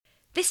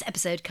This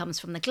episode comes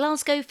from the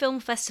Glasgow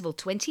Film Festival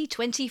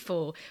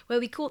 2024, where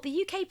we caught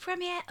the UK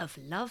premiere of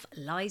Love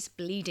Lies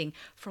Bleeding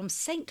from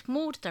St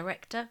Maud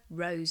director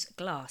Rose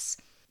Glass.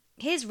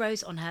 Here's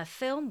Rose on her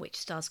film, which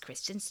stars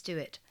Kristen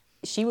Stewart.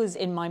 She was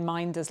in my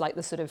mind as like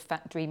the sort of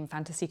dream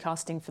fantasy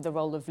casting for the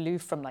role of Lou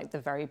from like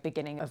the very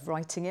beginning of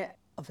writing it.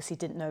 Obviously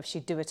didn't know if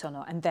she'd do it or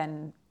not, and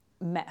then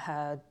met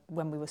her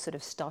when we were sort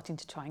of starting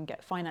to try and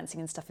get financing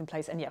and stuff in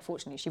place. And yeah,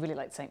 fortunately she really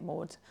liked St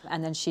Maud,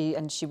 and then she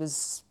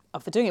was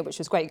up for doing it, which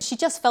was great. She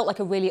just felt like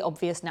a really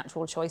obvious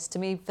natural choice to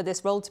me for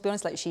this role, to be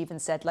honest. Like she even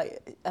said,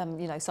 like,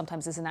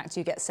 sometimes as an actor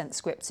you get sent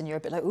scripts and you're a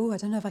bit like, oh, I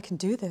don't know if I can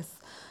do this.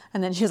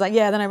 And then she was like,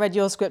 yeah, then I read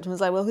your script and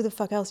was like, well, who the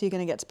fuck else are you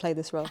going to get to play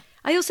this role?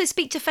 I also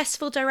speak to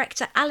festival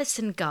director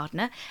Alison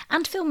Gardner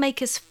and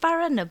filmmakers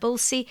Farah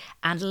Nabulsi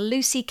and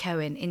Lucy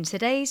Cohen in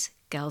today's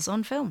Girls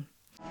on Film.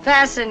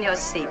 Fasten your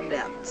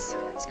seatbelts.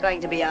 It's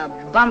going to be a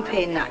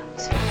bumpy night.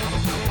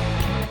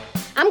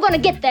 I'm gonna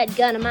get that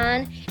gun of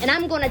mine, and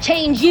I'm gonna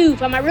change you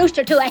from a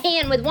rooster to a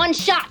hen with one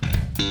shot.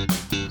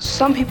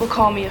 Some people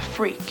call me a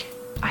freak.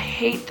 I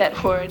hate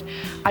that word.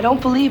 I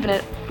don't believe in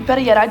it.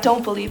 Better yet, I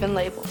don't believe in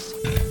labels.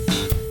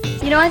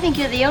 You know, I think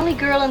you're the only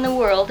girl in the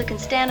world that can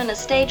stand on a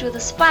stage with a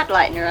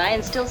spotlight in her eye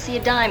and still see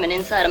a diamond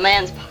inside a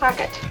man's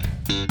pocket.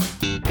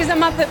 Because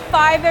I'm up at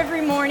 5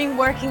 every morning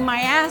working my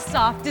ass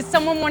off. Does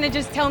someone want to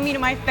just tell me to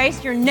my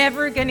face, you're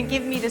never gonna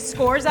give me the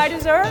scores I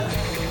deserve?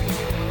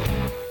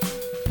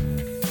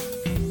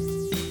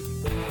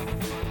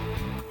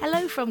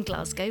 Hello from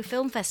Glasgow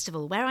Film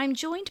Festival, where I'm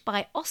joined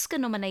by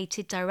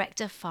Oscar-nominated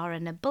director Farah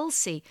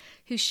Nabulsi,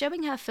 who's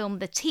showing her film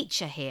The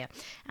Teacher here,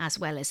 as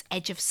well as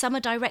Edge of Summer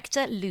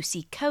director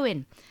Lucy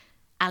Cohen.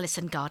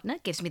 Alison Gardner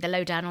gives me the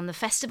lowdown on the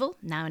festival,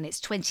 now in its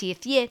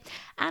 20th year,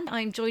 and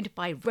I'm joined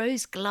by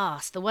Rose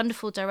Glass, the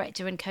wonderful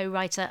director and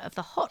co-writer of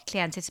the hotly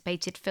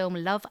anticipated film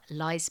Love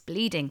Lies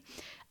Bleeding,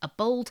 a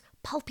bold,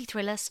 pulpy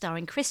thriller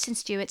starring Kristen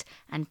Stewart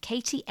and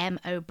Katie M.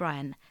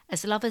 O'Brien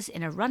as lovers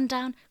in a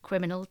rundown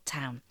criminal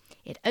town.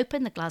 It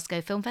opened the Glasgow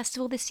Film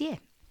Festival this year.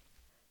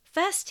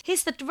 First,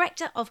 here's the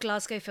director of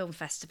Glasgow Film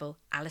Festival,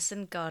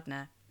 Alison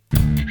Gardner.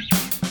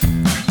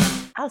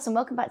 Alison,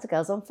 welcome back to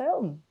Girls on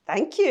Film.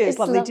 Thank you. It's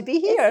lovely to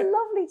be here. It's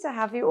lovely to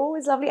have you.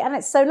 Always lovely. And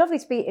it's so lovely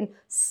to be in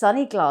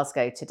sunny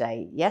Glasgow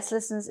today. Yes,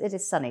 listeners, it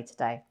is sunny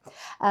today.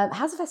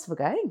 How's the festival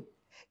going?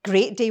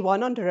 Great, day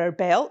one under our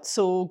belt.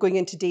 So going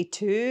into day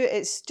two,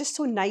 it's just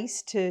so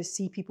nice to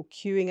see people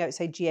queuing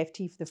outside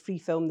GFT for the free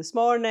film this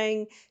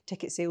morning.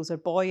 Ticket sales are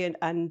buoyant,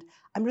 and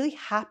I'm really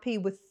happy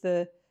with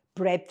the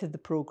breadth of the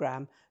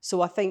programme.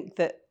 So I think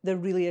that there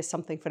really is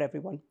something for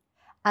everyone.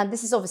 And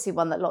this is obviously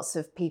one that lots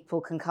of people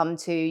can come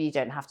to. You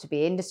don't have to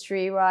be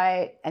industry,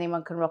 right?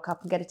 Anyone can rock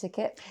up and get a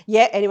ticket?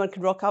 Yeah, anyone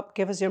can rock up,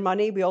 give us your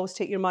money. We always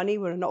take your money.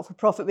 We're a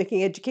not-for-profit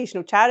making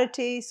educational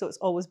charity, so it's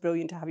always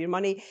brilliant to have your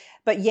money.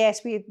 But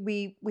yes,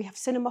 we have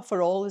cinema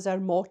for all as our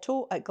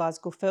motto at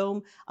Glasgow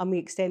Film, and we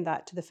extend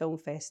that to the film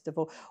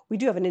festival. We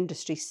do have an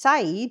industry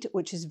side,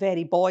 which is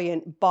very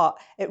buoyant, but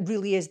it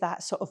really is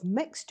that sort of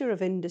mixture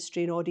of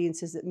industry and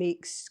audiences that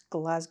makes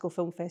Glasgow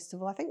Film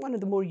Festival, I think, one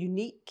of the more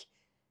unique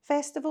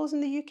festivals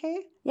in the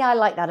UK. Yeah, I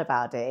like that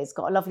about it. It's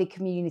got a lovely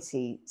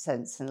community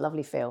sense and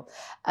lovely feel.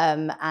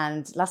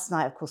 And last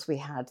night, of course, we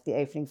had the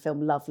opening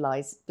film, Love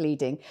Lies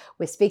Bleeding.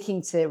 We're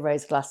speaking to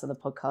Rose Glass on the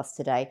podcast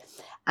today.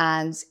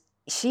 And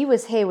she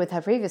was here with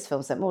her previous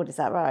film, St Maud, is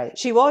that right?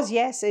 She was,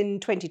 yes,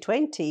 in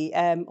 2020.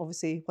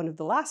 Obviously, one of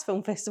the last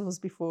film festivals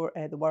before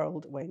the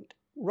world went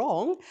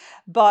wrong.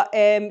 But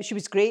she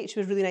was great. She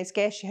was a really nice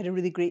guest. She had a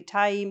really great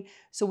time.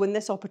 So when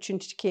this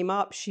opportunity came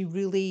up, she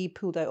really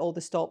pulled out all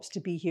the stops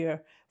to be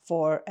here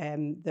for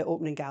the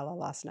opening gala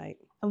last night.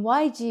 And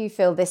why do you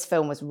feel this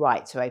film was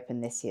right to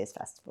open this year's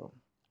festival?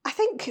 I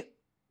think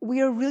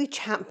we are really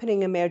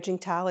championing emerging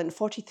talent.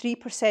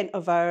 43%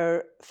 of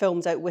our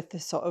films out with the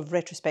sort of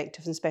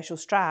retrospectives and special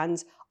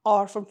strands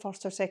are from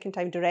first or second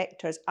time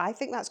directors. I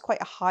think that's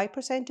quite a high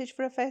percentage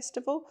for a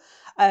festival.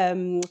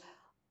 And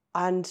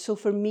so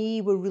for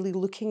me, we're really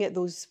looking at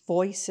those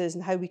voices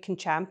and how we can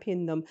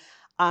champion them.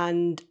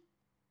 And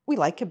we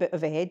like a bit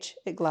of edge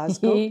at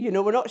Glasgow. You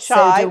know, we're not shy.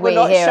 So do we we're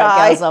not here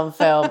shy. At Girls on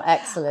Film.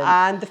 Excellent.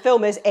 And the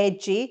film is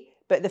edgy,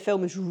 but the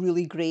film is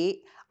really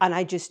great. And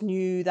I just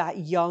knew that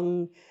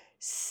young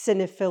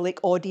cinephilic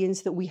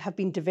audience that we have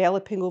been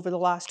developing over the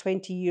last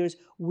 20 years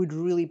would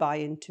really buy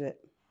into it.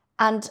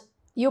 And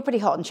you're pretty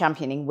hot on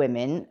championing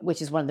women,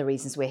 which is one of the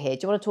reasons we're here.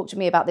 Do you want to talk to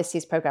me about this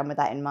year's programme with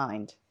that in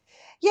mind?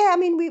 Yeah, I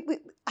mean,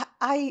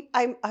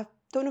 I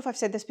don't know if I've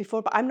said this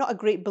before, but I'm not a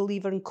great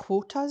believer in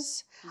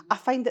quotas. I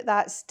find that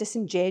that's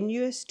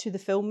disingenuous to the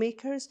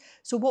filmmakers.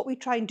 So what we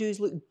try and do is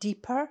look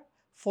deeper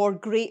for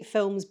great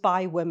films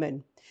by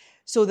women.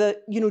 So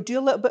that, you know, do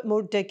a little bit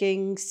more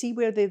digging, see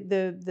where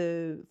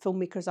the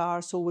filmmakers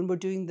are. So when we're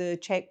doing the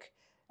Czech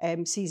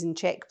season,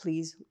 Czech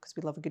please, because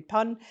we love a good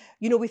pun,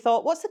 you know, we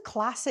thought, what's the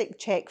classic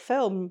Czech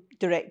film?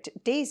 Direct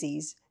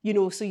Daisies, you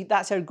know, so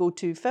that's our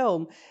go-to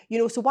film, you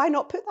know, so why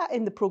not put that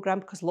in the programme,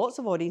 because lots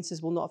of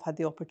audiences will not have had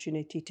the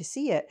opportunity to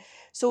see it.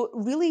 So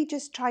really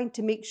just trying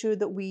to make sure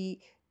that we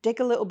dig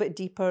a little bit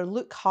deeper,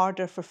 look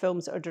harder for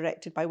films that are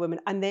directed by women,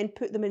 and then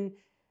put them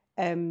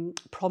in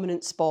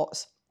prominent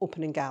spots,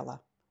 opening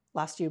gala.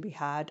 Last year we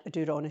had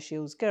Adura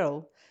Shields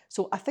Girl.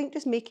 So I think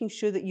just making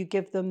sure that you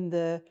give them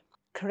the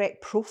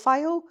correct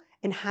profile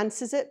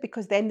enhances it,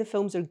 because then the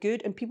films are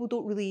good and people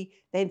don't really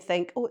then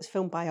think, oh, it's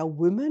filmed by a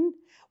woman.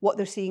 What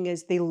they're seeing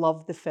is they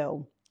love the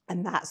film,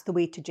 and that's the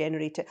way to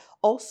generate it.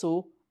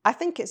 Also, I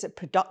think it's at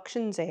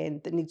production's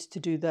end that needs to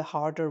do the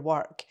harder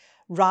work,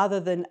 rather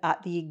than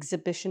at the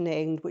exhibition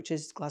end, which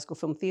is Glasgow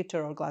Film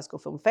Theatre or Glasgow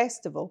Film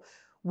Festival.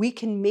 We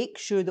can make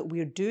sure that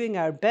we're doing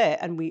our bit,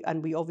 and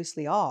we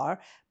obviously are,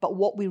 but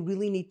what we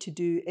really need to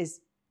do is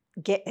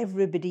get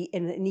everybody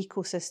in an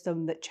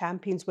ecosystem that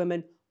champions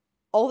women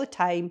all the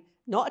time,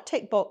 not a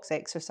tick box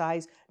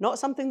exercise, not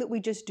something that we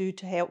just do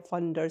to help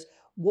funders.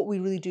 What we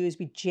really do is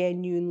we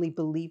genuinely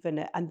believe in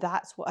it. And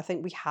that's what I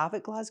think we have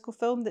at Glasgow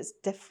Film that's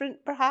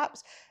different,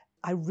 perhaps.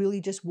 I really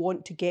just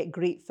want to get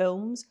great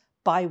films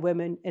by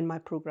women in my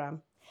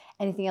programme.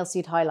 Anything else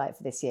you'd highlight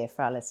for this year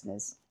for our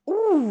listeners?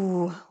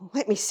 Ooh,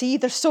 let me see.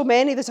 There's so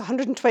many. There's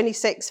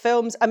 126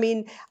 films. I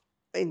mean,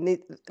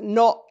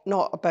 not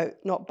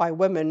by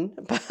women,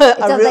 but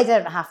They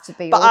don't have to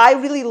be. But I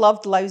really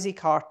loved Lousy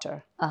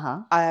Carter.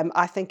 Uh-huh.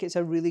 I think it's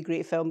a really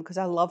great film because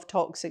I love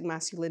toxic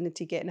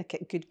masculinity getting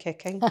a good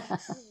kicking.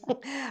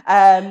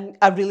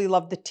 I really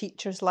loved The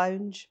Teacher's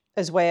Lounge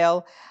as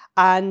well,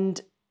 and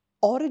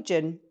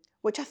Origin,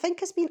 which I think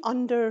has been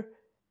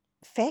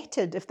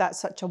under-feted, if that's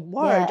such a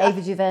word. Yeah,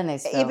 Ava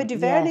DuVernay's film. Ava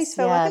DuVernay's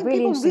film. Yeah, I think really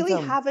people really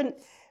film. haven't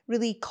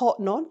really caught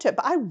on to it,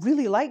 but I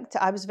really liked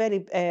it. I was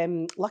very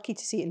lucky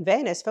to see it in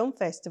Venice Film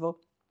Festival,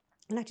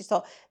 and I just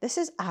thought, this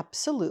is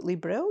absolutely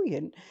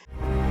brilliant.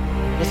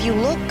 If you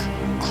look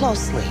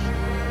closely,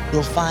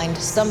 you'll find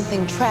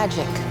something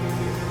tragic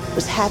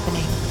was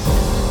happening.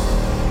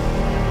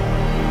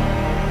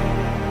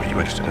 Are you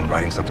interested in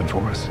writing something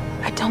for us?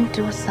 I don't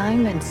do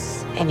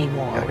assignments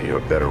anymore. Yeah, well, you're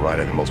a better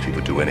writer than most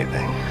people do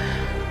anything.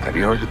 Have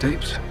you heard the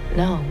tapes?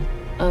 No.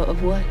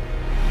 Of what?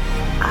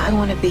 I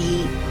want to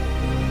be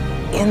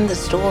in the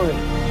story.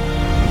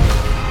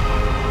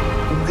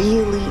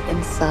 Really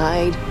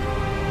inside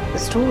the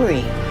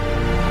story.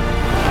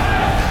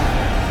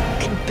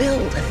 And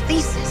build a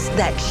thesis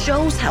that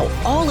shows how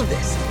all of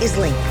this is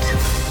linked.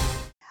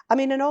 I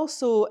mean, and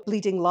also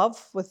Bleeding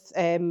Love with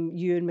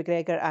Ewan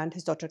McGregor and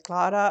his daughter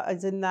Clara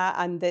is in that,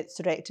 and it's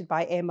directed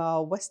by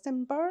Emma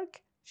Wistenberg,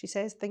 she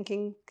says,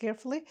 thinking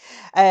carefully.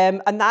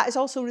 And that is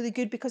also really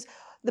good because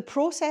the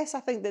process I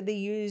think that they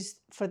used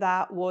for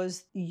that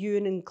was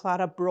Ewan and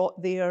Clara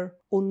brought their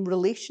own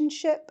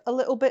relationship a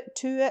little bit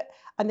to it,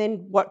 and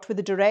then worked with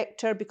the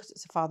director because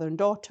it's a father and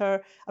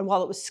daughter. And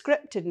while it was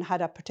scripted and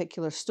had a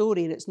particular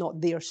story and it's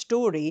not their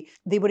story,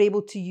 they were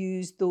able to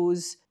use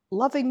those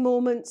loving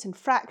moments and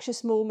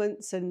fractious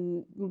moments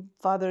and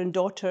father and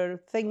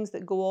daughter things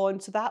that go on.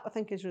 So that I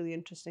think is really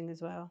interesting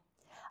as well.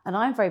 And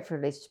I'm very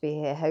privileged to be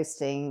here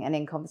hosting an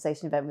In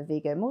Conversation event with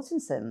Viggo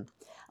Mortensen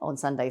on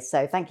Sunday.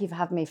 So thank you for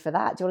having me for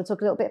that. Do you want to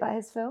talk a little bit about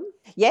his film?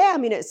 Yeah, I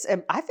mean, it's.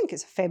 I think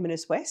it's a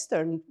feminist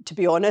Western, to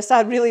be honest.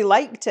 I really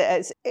liked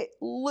it. It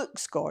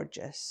looks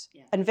gorgeous.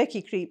 Yeah. And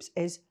Vicky Krieps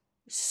is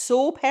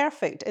so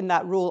perfect in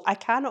that role.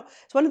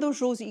 It's one of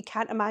those roles that you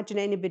can't imagine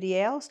anybody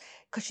else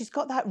because she's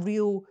got that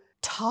real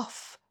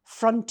tough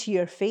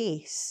frontier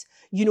face,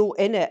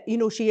 in it.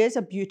 She is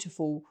a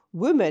beautiful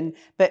woman,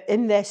 but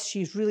in this,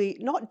 she's really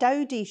not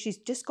dowdy. She's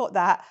just got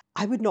that,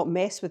 I would not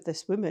mess with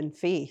this woman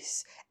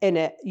face in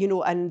it,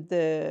 and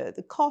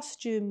the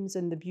costumes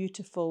and the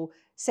beautiful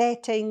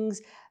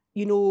settings,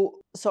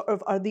 sort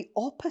of are the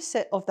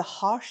opposite of the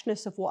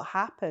harshness of what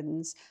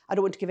happens. I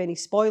don't want to give any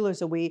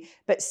spoilers away,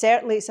 but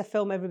certainly it's a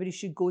film everybody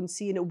should go and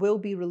see, and it will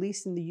be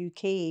released in the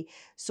UK.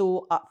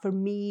 So for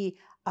me,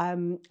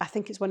 I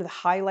think it's one of the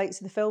highlights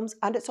of the films,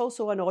 and it's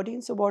also an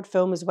Audience Award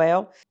film as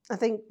well. I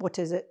think,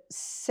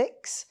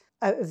 6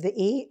 out of the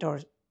 8 or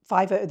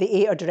 5 out of the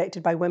 8 are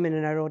directed by women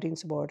in our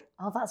Audience Award.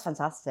 Oh, that's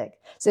fantastic.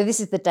 So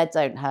this is The Dead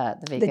Don't Hurt,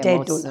 the Viggo Dead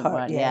Mortensen Don't Hurt,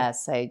 one. yeah.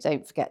 So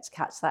don't forget to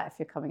catch that if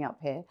you're coming up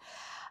here.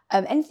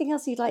 Anything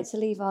else you'd like to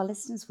leave our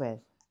listeners with?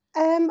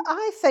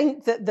 I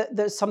think that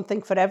there's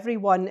something for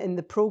everyone in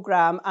the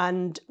programme,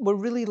 and we're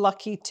really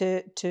lucky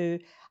to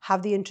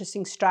have the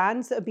interesting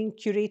strands that have been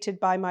curated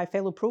by my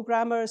fellow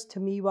programmers,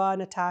 Tamiwa,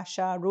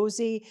 Natasha,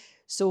 Rosie.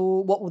 So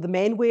What Will the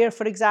Men Wear,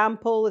 for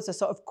example, is a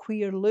sort of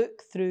queer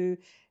look through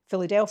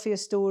Philadelphia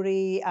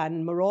Story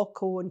and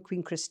Morocco and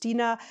Queen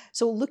Christina.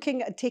 So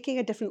taking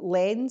a different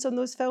lens on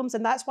those films,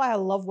 and that's why I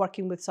love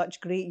working with such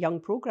great young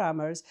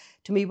programmers.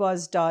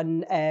 Tamiwa's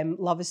done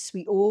Love is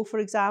Sweet O, for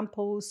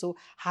example, so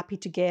Happy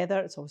Together.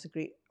 It's always a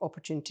great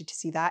opportunity to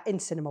see that in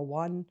Cinema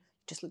One.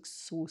 Just looks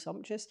so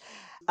sumptuous.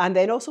 And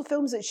then also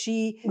films that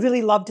she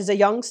really loved as a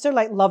youngster,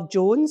 like Love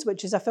Jones,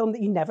 which is a film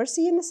that you never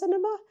see in the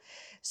cinema.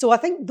 So I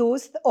think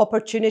those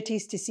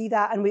opportunities to see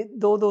that, and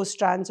though those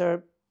strands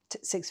are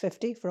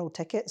 $6.50 for all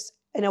tickets,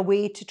 in a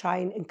way to try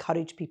and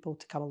encourage people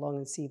to come along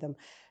and see them.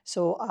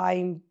 So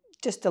I'm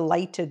just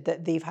delighted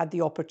that they've had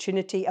the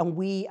opportunity, and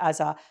we as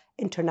a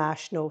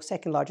international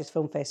second largest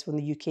film festival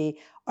in the UK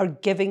are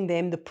giving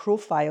them the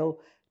profile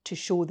to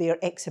show their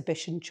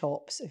exhibition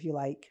chops, if you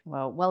like.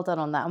 Well done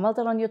on that. And well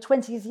done on your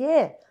 20th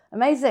year.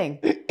 Amazing.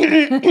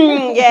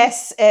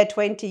 Yes,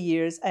 20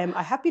 years.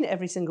 I have been at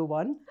every single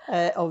one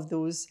of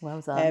those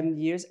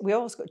years. We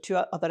also got 2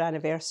 other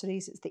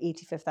anniversaries. It's the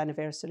 85th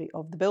anniversary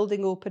of the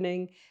building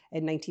opening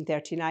in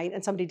 1939.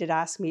 And somebody did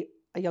ask me,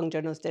 a young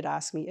journalist did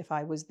ask me if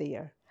I was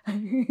there.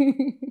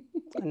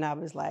 And I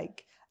was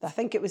like, I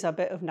think it was a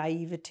bit of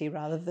naivety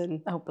rather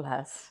than... Oh,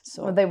 bless.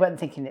 So, well, they weren't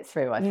thinking it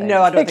through, I think.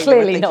 No, I don't think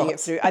Clearly they were thinking not. it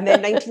through. And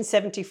then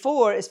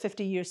 1974 is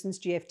 50 years since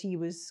GFT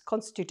was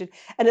constituted.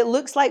 And it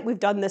looks like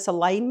we've done this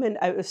alignment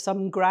out of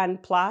some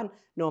grand plan.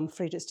 No, I'm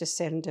afraid it's just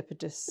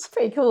serendipitous. It's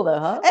pretty cool though,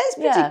 huh? It's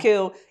pretty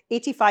cool.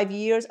 85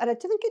 years. And I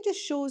think it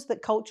just shows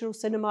that cultural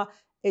cinema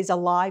is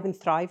alive and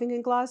thriving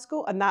in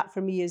Glasgow. And that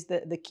for me is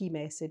the key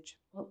message.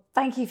 Well,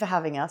 thank you for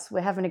having us. We're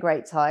having a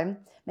great time.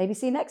 Maybe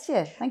see you next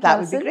year. Thank you, That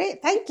Alison. would be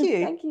great. Thank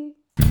you. Thank you.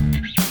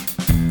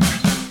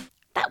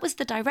 That was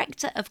the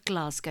director of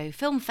Glasgow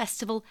Film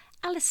Festival,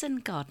 Alison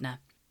Gardner.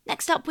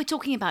 Next up, we're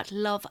talking about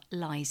Love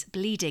Lies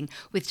Bleeding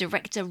with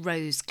director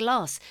Rose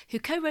Glass, who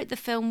co-wrote the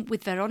film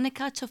with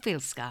Weronika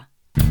Tofilska.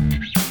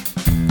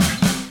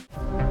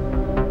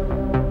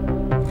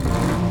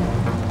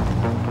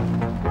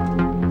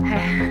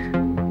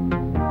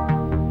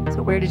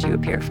 So where did you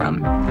appear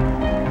from?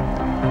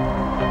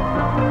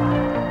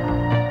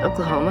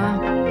 Oklahoma.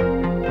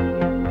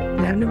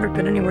 I've never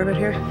been anywhere but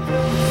here.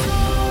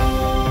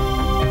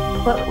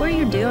 What were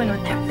you doing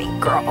with that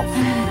big girl?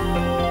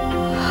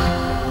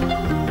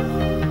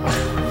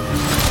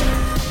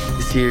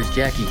 This here's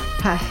Jackie.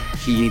 Hi.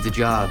 She needs a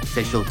job.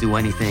 Says she'll do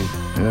anything.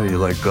 Yeah, you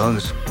like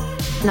guns?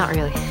 Not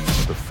really.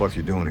 What the fuck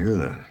you doing here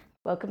then?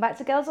 Welcome back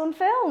to Girls on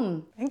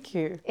Film. Thank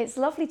you. It's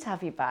lovely to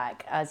have you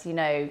back. As you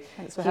know,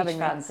 Thanks for huge having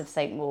me. fans of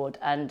St Maud,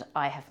 and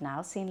I have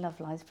now seen Love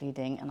Lies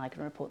Bleeding, and I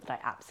can report that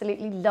I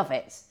absolutely love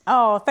it.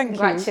 Oh, thank you.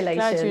 Congratulations.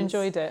 Glad you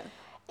enjoyed it.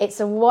 It's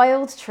a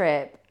wild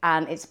trip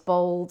and it's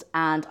bold,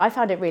 and I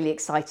found it really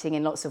exciting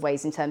in lots of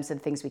ways in terms of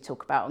the things we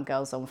talk about on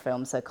Girls on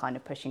Film, so kind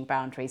of pushing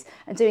boundaries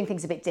and doing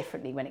things a bit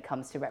differently when it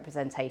comes to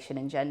representation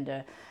and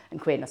gender and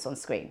queerness on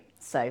screen.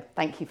 So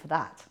thank you for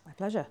that. My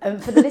pleasure.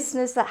 For the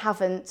listeners that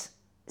haven't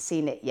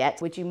seen it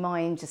yet, would you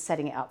mind just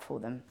setting it up for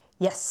them?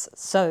 Yes,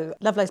 so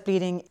Love Lies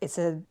Bleeding, it's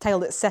a tale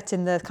that's set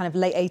in the kind of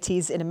late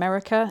 80s in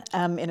America,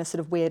 in a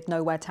sort of weird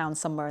nowhere town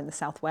somewhere in the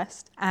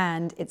southwest.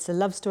 And it's a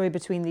love story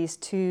between these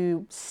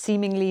two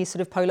seemingly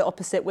sort of polar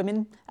opposite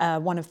women.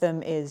 One of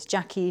them is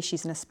Jackie.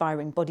 She's an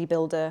aspiring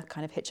bodybuilder,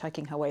 kind of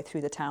hitchhiking her way through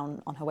the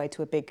town on her way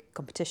to a big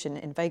competition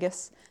in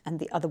Vegas. And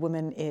the other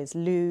woman is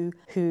Lou,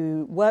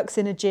 who works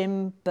in a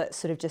gym, but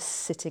sort of just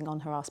sitting on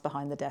her ass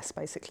behind the desk,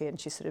 basically. And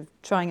she's sort of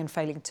trying and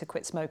failing to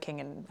quit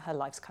smoking, and her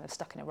life's kind of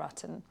stuck in a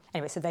rut. And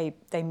anyway, so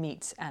they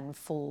meet and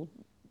fall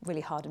really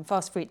hard and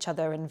fast for each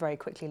other, and very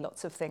quickly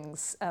lots of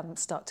things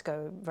start to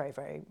go very,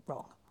 very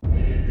wrong.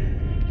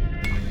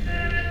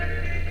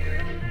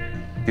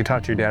 You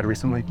talked to your dad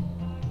recently?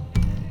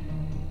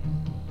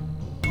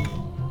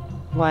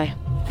 Why?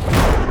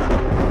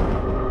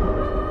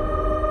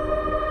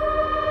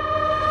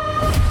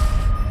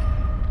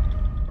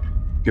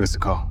 Give us a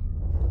call.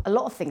 A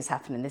lot of things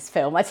happen in this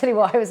film. I tell you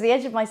what, I was at the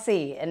edge of my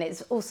seat, and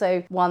it's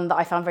also one that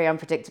I found very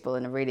unpredictable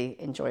in a really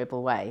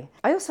enjoyable way.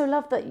 I also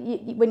love that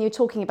when you're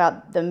talking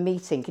about the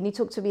meeting, can you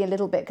talk to me a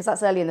little bit, because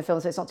that's early in the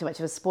film, so it's not too much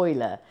of a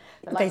spoiler.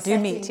 But They do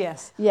meet,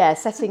 yes. Yeah,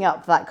 setting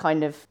up that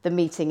kind of the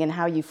meeting and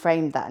how you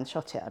framed that and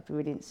shot it. I'd be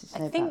really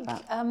interested to know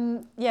about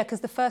that. Yeah, because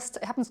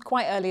it happens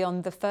quite early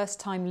on. The first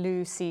time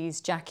Lou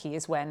sees Jackie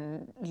is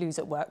when Lou's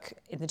at work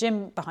in the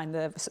gym behind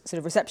the sort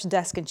of reception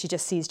desk, and she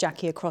just sees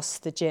Jackie across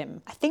the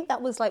gym. I think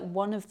that was like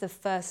one of the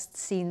first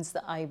scenes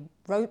that I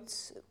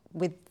wrote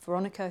with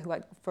Veronika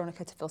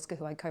Tofilska,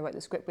 who I co-wrote the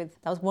script with.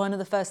 That was one of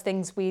the first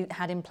things we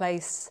had in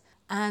place.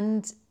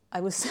 And I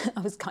was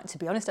kind, to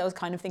be honest, I was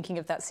kind of thinking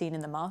of that scene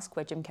in The Mask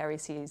where Jim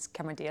Carrey sees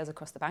Cameron Diaz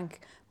across the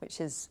bank,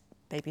 which is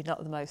maybe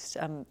not the most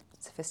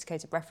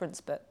sophisticated reference,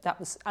 but that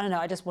was, I don't know,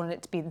 I just wanted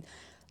it to be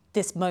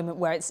this moment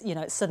where it's, you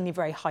know, it's suddenly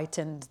very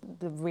heightened,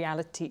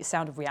 the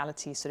sound of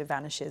reality sort of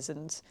vanishes,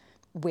 and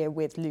we're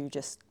with Lou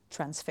just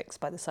transfixed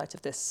by the sight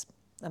of this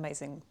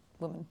amazing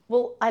woman.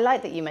 Well, I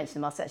like that you mentioned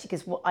The Mask, actually,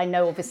 because I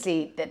know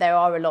obviously that there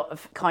are a lot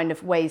of kind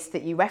of ways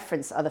that you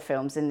reference other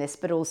films in this,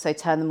 but also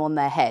turn them on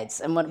their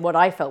heads. And what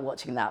I felt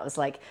watching that was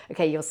like,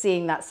 okay, you're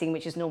seeing that scene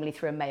which is normally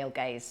through a male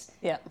gaze,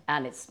 yeah,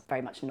 and it's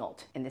very much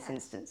not in this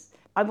instance.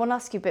 I want to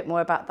ask you a bit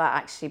more about that,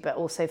 actually, but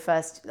also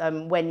first,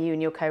 when you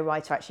and your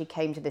co-writer actually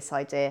came to this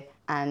idea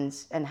and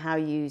how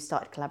you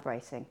started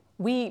collaborating.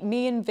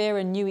 Me and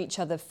Vera knew each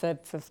other for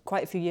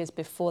quite a few years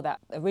before that.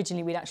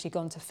 Originally, we'd actually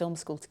gone to film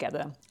school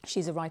together.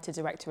 She's a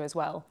writer-director as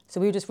well.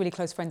 So we were just really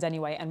close friends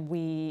anyway,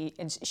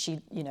 and she,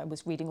 you know,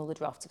 was reading all the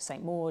drafts of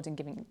St. Maud and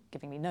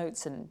giving me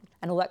notes and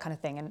all that kind of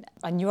thing. And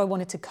I knew I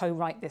wanted to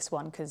co-write this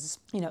one because,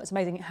 you know, it's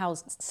amazing how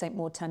St.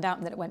 Maud turned out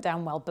and that it went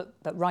down well, but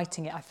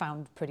writing it I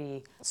found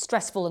pretty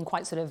stressful and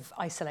quite sort of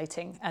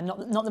isolating and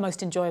not the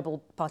most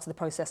enjoyable part of the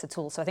process at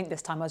all. So I think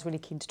this time I was really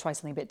keen to try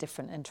something a bit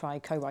different and try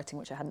co-writing,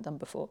 which I hadn't done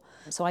before.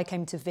 So I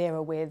came to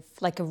Vera with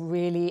like a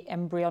really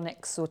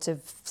embryonic sort of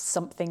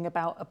something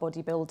about a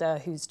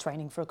bodybuilder who's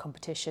training for a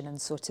competition and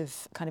sort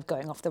of kind of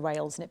going off the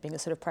rails and it being a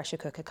sort of pressure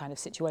cooker kind of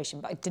situation,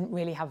 but I didn't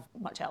really have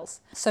much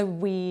else. So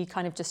we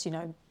kind of just,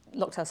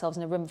 locked ourselves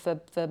in a room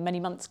for many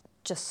months,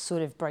 just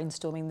sort of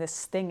brainstorming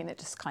this thing, and it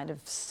just kind of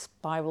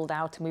spiraled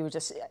out, and we were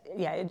just,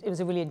 it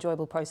was a really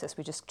enjoyable process.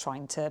 We were just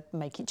trying to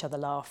make each other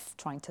laugh,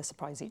 trying to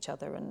surprise each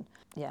other, and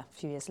a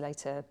few years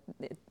later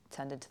it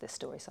turned into this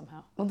story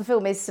somehow. Well, the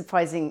film is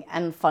surprising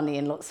and funny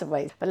in lots of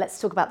ways, but let's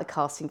talk about the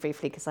casting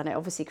briefly, because I know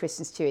obviously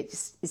Kristen Stewart,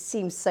 it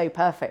seems so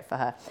perfect for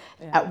her.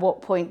 Yeah. At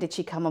what point did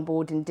she come on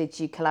board, and did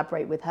you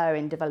collaborate with her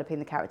in developing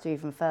the character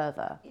even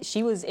further?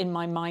 She was in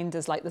my mind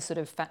as like the sort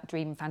of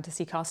dream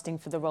fantasy casting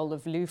for the role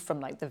of Lou from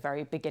like the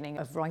very beginning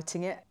of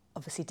writing it.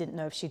 Obviously didn't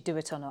know if she'd do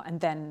it or not,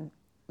 and then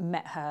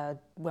met her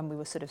when we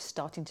were sort of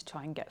starting to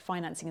try and get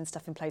financing and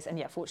stuff in place,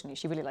 and fortunately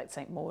she really liked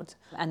St. Maud,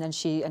 and then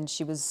she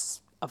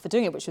was up for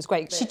doing it, which was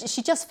great.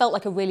 She just felt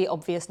like a really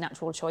obvious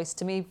natural choice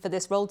to me for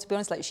this role, to be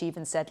honest. Like she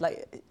even said,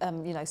 like,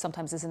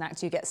 sometimes as an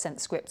actor you get sent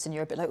scripts and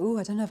you're a bit like, oh,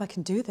 I don't know if I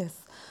can do this.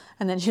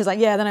 And then she was like,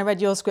 then I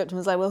read your script and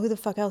was like, well, who the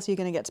fuck else are you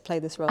going to get to play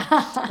this role?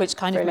 Which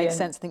kind of makes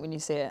sense, I think, when you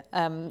see it.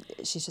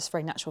 She's just a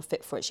very natural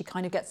fit for it. She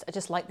kind of gets, I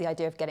just like the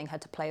idea of getting her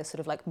to play a sort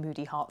of like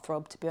moody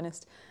heartthrob, to be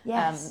honest.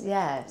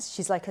 Yes.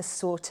 She's like a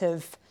sort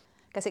of,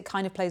 I guess it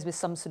kind of plays with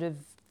some sort of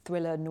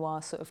thriller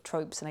noir sort of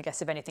tropes, and I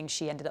guess if anything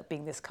she ended up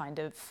being this kind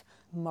of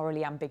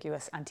morally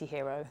ambiguous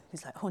anti-hero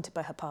who's like haunted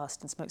by her past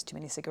and smokes too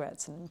many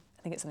cigarettes, and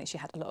I think it's something she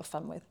had a lot of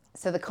fun with.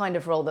 So the kind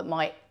of role that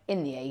might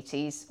in the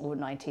 80s or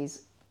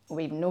 90s or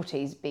even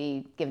noughties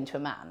be given to a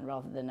man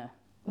rather than a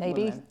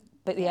woman.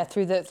 But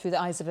through the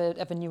eyes of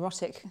a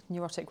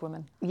neurotic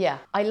woman. Yeah,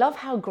 I love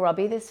how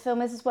grubby this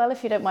film is as well,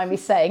 if you don't mind me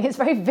saying. It's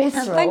very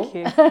visceral. Thank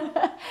you.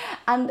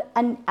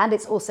 and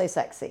it's also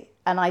sexy.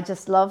 And I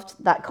just loved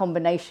that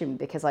combination,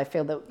 because I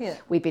feel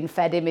that we've been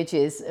fed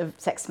images of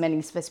sex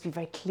men supposed to be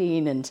very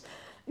clean and,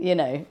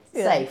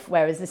 safe,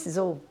 whereas this is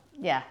all,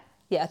 Yeah,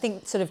 I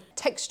think sort of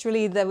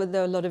texturally there were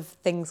a lot of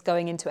things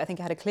going into it. I think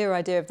I had a clear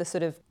idea of the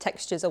sort of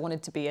textures I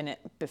wanted to be in it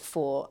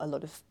before a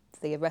lot of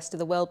the rest of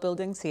the world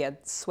building. So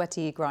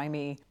sweaty,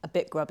 grimy, a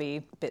bit grubby,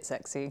 a bit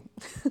sexy,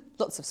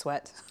 lots of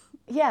sweat.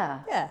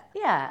 Yeah.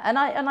 And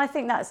I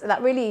think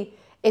that really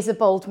is a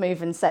bold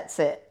move and sets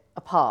it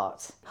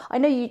apart. I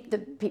know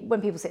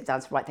when people sit down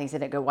to write things, they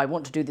don't go, well, I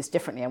want to do this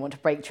differently, I want to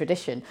break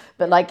tradition.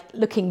 But like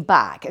looking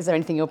back, is there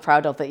anything you're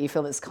proud of that you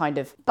feel that's kind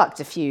of bucked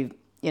a few,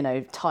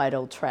 tired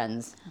old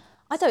trends?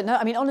 I don't know.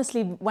 I mean,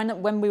 honestly,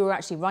 when we were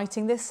actually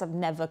writing this, I'm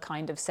never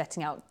kind of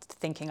setting out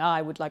thinking,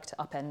 I would like to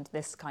upend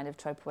this kind of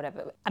trope or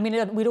whatever. I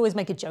mean, we'd always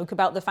make a joke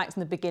about the fact in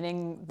the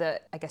beginning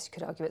that I guess you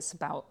could argue it's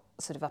about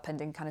sort of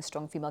upending kind of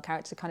strong female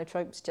character kind of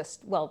tropes,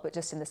 but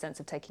just in the sense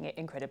of taking it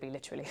incredibly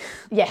literally.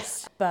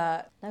 Yes.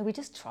 But no, we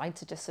just tried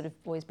to just sort of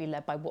always be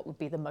led by what would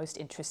be the most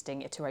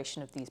interesting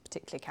iteration of these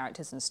particular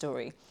characters and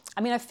story.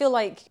 I mean, I feel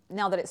like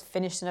now that it's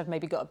finished and I've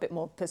maybe got a bit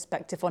more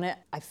perspective on it,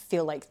 I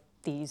feel like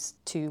these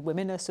two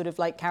women are sort of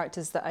like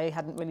characters that I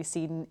hadn't really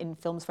seen in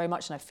films very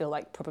much, and I feel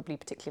like probably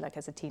particularly like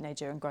as a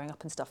teenager and growing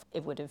up and stuff,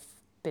 it would have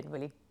been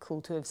really cool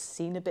to have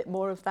seen a bit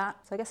more of that.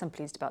 So I guess I'm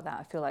pleased about that.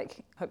 I feel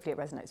like hopefully it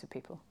resonates with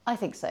people. I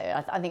think so.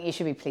 I think you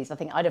should be pleased. I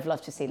think I'd have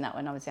loved to have seen that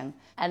when I was young.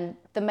 And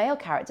the male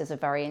characters are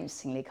very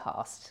interestingly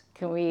cast.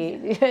 Can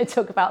we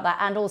talk about that?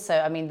 And also,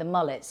 I mean, the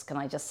mullets, can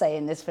I just say,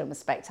 in this film are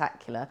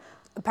spectacular.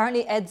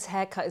 Apparently Ed's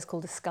haircut is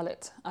called a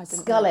skullet.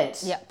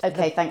 Skullet? Yeah.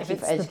 Okay, thank you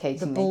for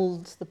educating me.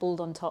 The bald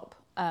on top.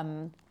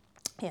 A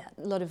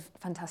lot of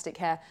fantastic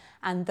hair.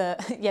 And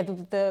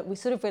we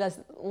sort of realised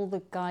that all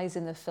the guys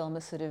in the film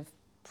are sort of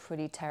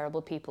pretty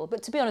terrible people.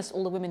 But to be honest,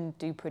 all the women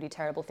do pretty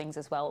terrible things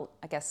as well.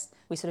 I guess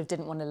we sort of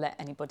didn't want to let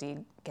anybody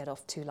get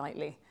off too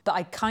lightly. But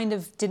I kind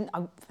of didn't...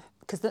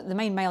 Because the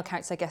main male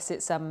character, I guess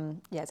it's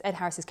Ed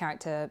Harris's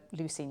character,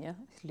 Lou Sr.,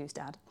 Lou's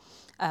dad,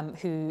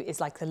 who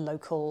is like the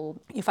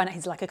local... You find out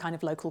he's like a kind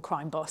of local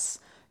crime boss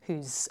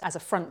who's, as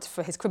a front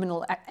for his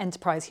criminal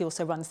enterprise, he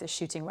also runs this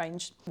shooting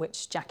range,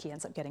 which Jackie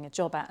ends up getting a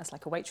job at as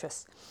like a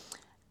waitress.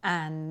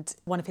 And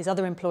one of his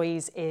other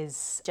employees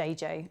is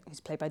JJ, who's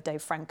played by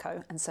Dave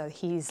Franco. And so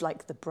he's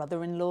like the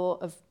brother-in-law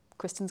of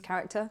Kristen's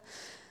character.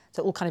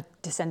 So it all kind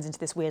of descends into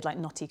this weird, like,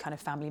 knotty kind of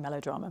family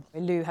melodrama.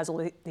 Lou has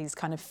all these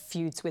kind of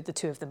feuds with the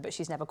two of them, but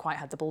she's never quite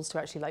had the balls to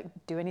actually, like,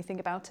 do anything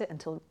about it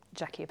until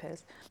Jackie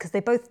appears. Because they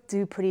both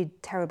do pretty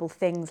terrible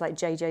things, like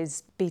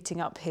JJ's beating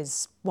up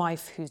his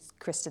wife, who's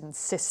Kristen's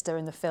sister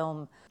in the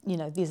film. You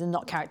know, these are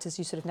not characters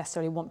you sort of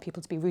necessarily want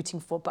people to be rooting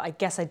for, but I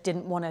guess I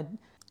didn't want to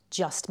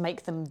just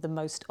make them the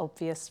most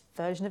obvious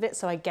version of it.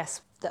 So I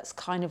guess that's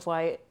kind of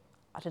why...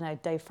 I don't know,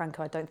 Dave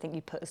Franco, I don't think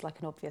you put as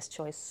like an obvious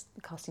choice,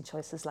 casting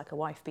choice as like a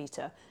wife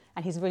beater.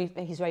 And he's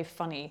very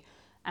funny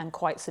and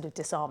quite sort of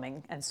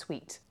disarming and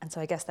sweet. And so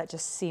I guess that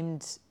just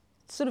seemed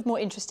sort of more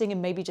interesting and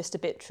maybe just a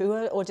bit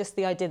truer, or just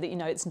the idea that, you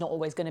know, it's not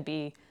always going to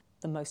be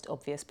the most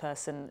obvious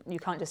person. You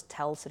can't just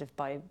tell sort of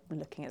by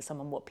looking at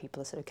someone what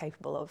people are sort of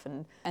capable of.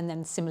 And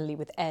then similarly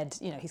with Ed,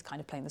 you know, he's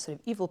kind of playing the sort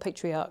of evil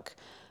patriarch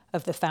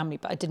of the family,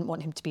 but I didn't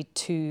want him to be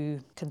too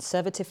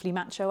conservatively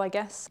macho, I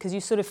guess, because you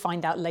sort of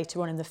find out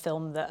later on in the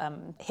film that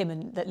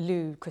that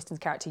Lou, Kristen's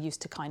character,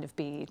 used to kind of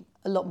be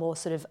a lot more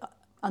sort of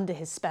under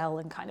his spell,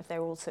 and kind of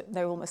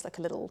they're almost like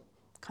a little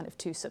kind of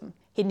twosome.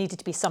 He needed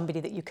to be somebody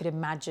that you could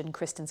imagine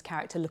Kristen's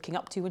character looking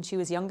up to when she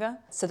was younger.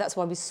 So that's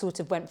why we sort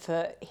of went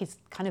for, he's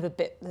kind of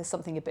there's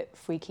something a bit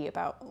freaky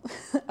about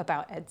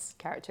Ed's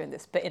character in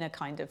this, but in a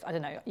kind of, I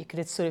don't know, you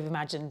could sort of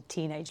imagine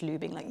teenage Lou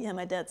being like, yeah,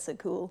 my dad's so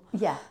cool.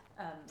 Yeah,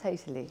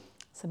 totally.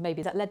 So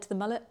maybe that led to the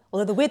mullet.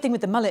 Although the weird thing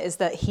with the mullet is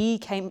that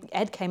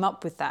Ed came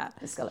up with that.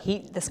 The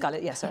skullet. The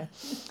skullet, yeah, sorry.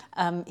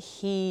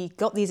 He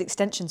got these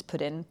extensions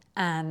put in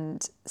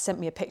and sent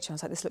me a picture. I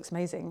was like, this looks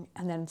amazing.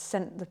 And then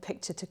sent the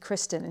picture to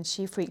Kristen, and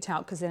she freaked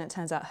out because then it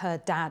turns out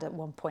her dad at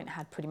one point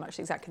had pretty much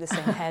exactly the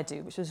same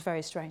hairdo, which was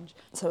very strange.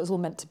 So it was all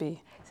meant to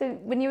be. So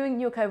when you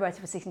and your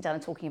co-writer were sitting down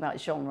and talking about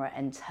genre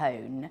and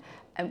tone,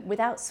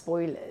 without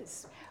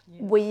spoilers,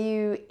 were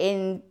you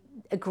in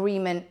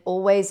agreement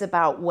always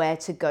about where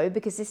to go,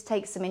 because this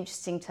takes some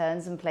interesting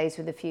turns and plays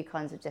with a few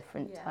kinds of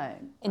different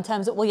tone? In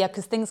terms of, well, yeah,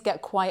 because things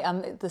get quite,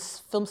 this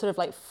film sort of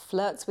like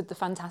flirts with the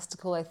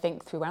fantastical, I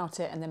think, throughout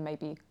it, and then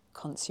maybe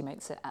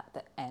consummates it at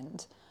the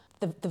end.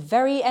 The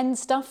very end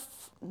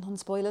stuff,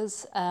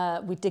 non-spoilers,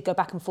 we did go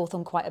back and forth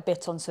on quite a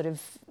bit on sort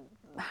of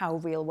how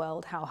real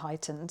world, how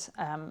heightened,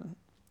 and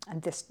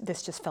this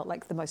just felt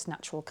like the most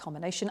natural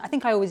culmination. I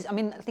think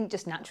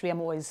just naturally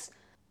I'm always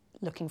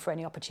looking for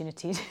any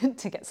opportunity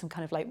to get some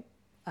kind of like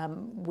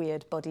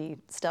weird body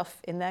stuff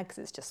in there, because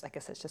it's just, I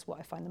guess it's just what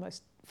I find the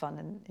most fun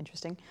and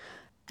interesting.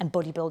 And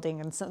bodybuilding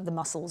and some of the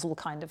muscles all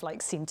kind of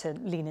like seem to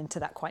lean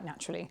into that quite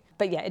naturally.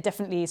 But yeah, it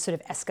definitely sort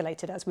of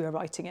escalated as we were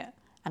writing it.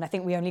 And I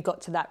think we only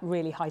got to that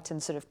really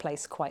heightened sort of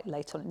place quite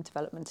late on in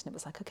development, and it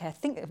was like, okay, I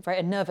think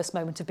a nervous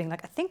moment of being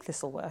like, I think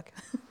this will work.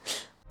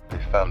 They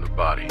found a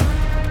body.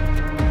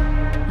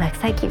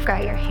 Looks like you've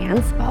got your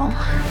hands full.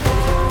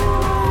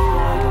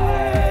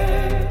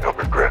 Don't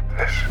regret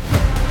this.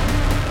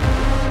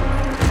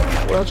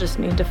 We'll just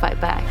need to fight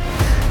back.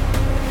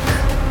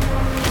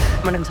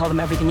 I'm gonna tell them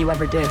everything you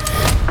ever did.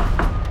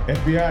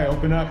 FBI,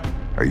 open up.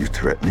 Are you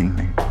threatening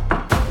me?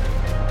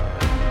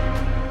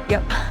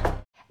 Yep.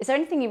 Is there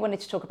anything you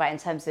wanted to talk about in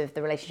terms of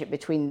the relationship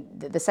between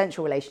the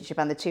central relationship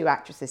and the two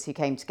actresses who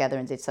came together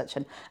and did such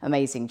an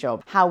amazing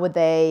job? How would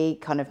they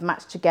kind of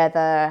match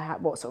together?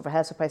 What sort of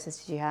rehearsal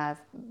process did you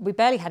have? We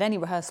barely had any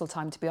rehearsal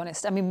time, to be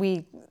honest. I mean,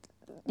 we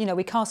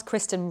cast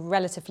Kristen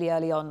relatively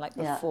early on, like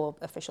before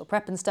official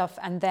prep and stuff.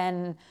 And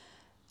then,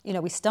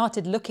 we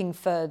started looking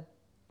for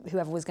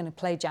whoever was going to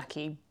play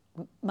Jackie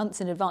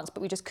months in advance,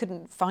 but we just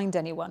couldn't find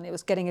anyone. It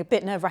was getting a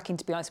bit nerve-wracking,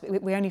 to be honest.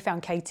 We only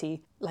found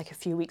Katie like a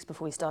few weeks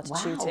before we started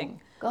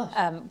shooting,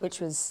 which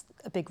was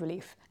a big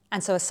relief.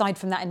 And so aside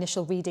from that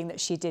initial reading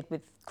that she did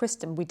with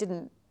Kristen, we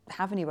didn't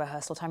have any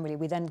rehearsal time, really.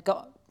 We then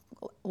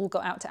all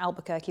got out to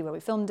Albuquerque where we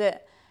filmed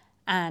it.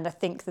 And I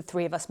think the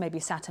three of us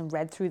maybe sat and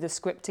read through the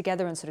script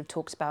together and sort of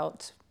talked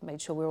about,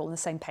 made sure we were all on the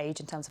same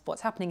page in terms of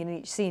what's happening in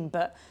each scene.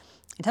 But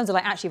in terms of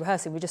like actually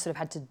rehearsing, we just sort of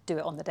had to do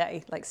it on the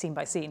day, like scene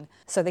by scene.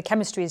 So the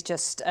chemistry is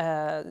just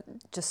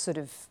sort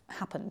of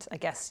happened, I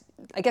guess.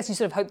 I guess you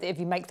sort of hope that if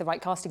you make the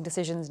right casting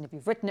decisions and if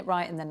you've written it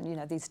right, and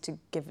then, these two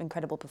give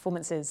incredible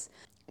performances,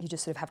 you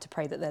just sort of have to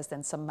pray that there's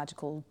then some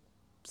magical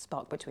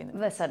spark between them.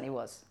 There certainly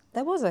was.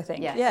 There was, I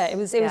think. Yes. Yeah, it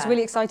was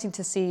really exciting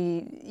to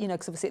see,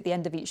 because obviously at the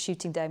end of each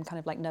shooting day, I'm kind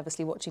of like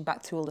nervously watching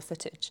back through all the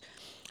footage.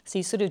 So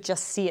you sort of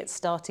just see it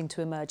starting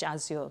to emerge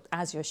as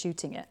you're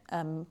shooting it,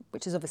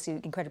 which is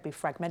obviously incredibly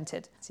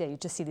fragmented. So yeah, you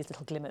just see these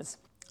little glimmers.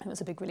 It was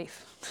a big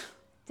relief.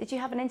 Did you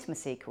have an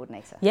intimacy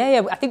coordinator?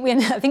 Yeah. I think we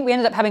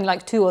ended up having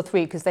like 2 or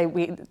 3 because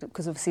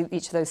obviously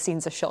each of those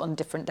scenes are shot on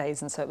different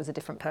days, and so it was a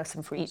different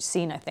person for each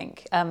scene, I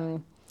think.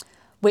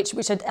 Which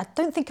I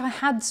don't think I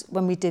had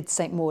when we did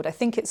St. Maud. I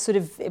think it's sort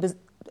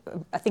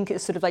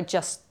of like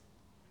just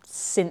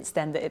since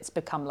then that it's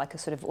become like a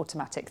sort of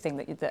automatic thing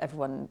that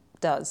everyone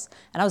does.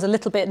 And I was a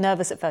little bit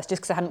nervous at first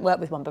just because I hadn't worked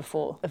with one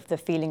before, of the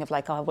feeling of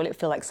like, oh, will it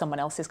feel like someone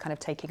else is kind of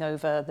taking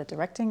over the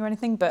directing or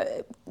anything?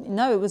 But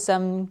no, it was,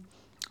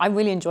 I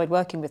really enjoyed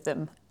working with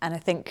them. And I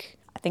think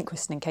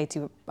Kristen and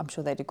Katie, I'm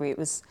sure they'd agree,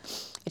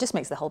 it just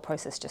makes the whole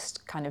process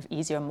just kind of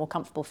easier and more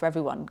comfortable for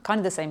everyone. Kind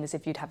of the same as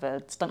if you'd have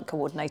a stunt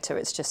coordinator.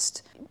 It's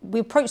just, we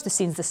approach the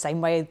scenes the same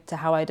way to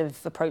how I'd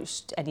have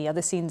approached any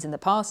other scenes in the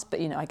past,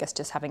 but, I guess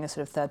just having a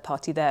sort of third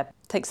party there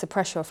takes the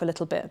pressure off a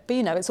little bit. But,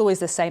 it's always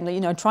the same,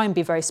 try and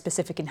be very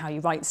specific in how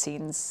you write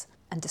scenes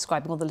and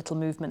describing all the little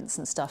movements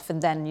and stuff.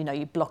 And then,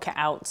 you block it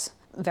out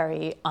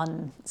very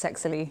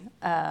unsexily,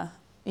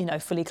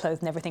 fully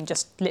clothed and everything,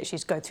 just literally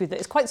just go through that.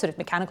 It's quite sort of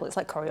mechanical. It's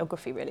like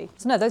choreography, really.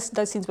 So no,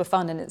 those scenes were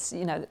fun, and it's,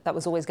 that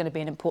was always going to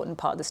be an important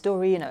part of the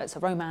story. It's a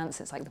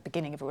romance. It's like the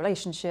beginning of a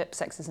relationship.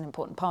 Sex is an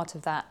important part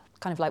of that.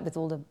 Kind of like with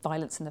all the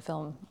violence in the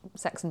film,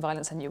 sex and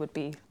violence, I knew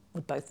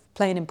would both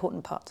play an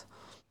important part.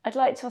 I'd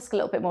like to ask a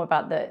little bit more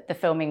about the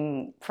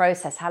filming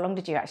process. How long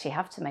did you actually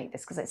have to make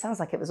this? Because it sounds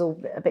like it was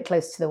all a bit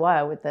close to the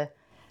wire with the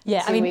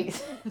 2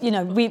 weeks.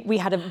 we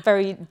had a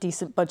very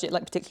decent budget,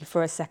 like particularly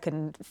for a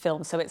second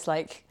film. So it's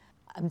like,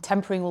 I'm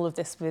tempering all of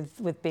this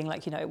with being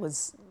like,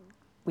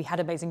 we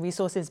had amazing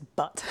resources,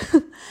 but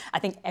I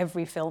think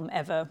every film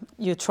ever,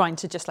 you're trying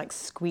to just like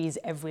squeeze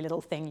every little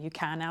thing you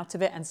can out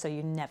of it, and so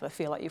you never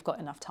feel like you've got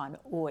enough time. It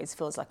always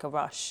feels like a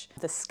rush.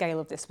 The scale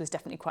of this was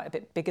definitely quite a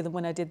bit bigger than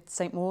when I did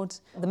St. Maud.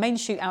 The main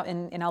shoot out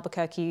in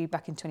Albuquerque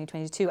back in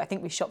 2022, I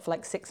think we shot for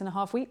like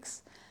 6.5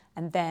 weeks,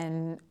 and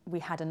then we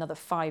had another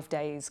 5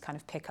 days kind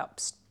of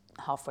pickups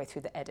halfway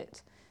through the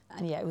edit.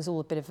 And yeah, it was all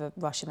a bit of a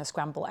rush and a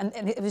scramble. And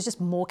it was just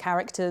more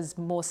characters,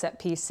 more set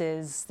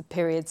pieces, the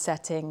period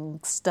setting,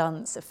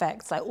 stunts,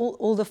 effects, like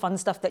all the fun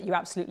stuff that you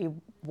absolutely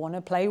want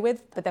to play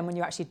with. But then when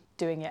you're actually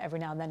doing it every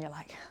now and then, you're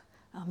like,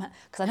 oh man.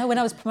 Because I know when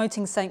I was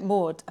promoting St.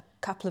 Maud, a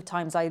couple of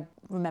times I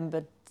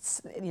remembered,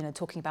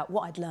 talking about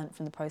what I'd learned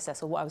from the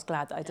process or what I was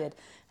glad that I did.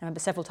 I remember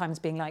several times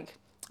being like,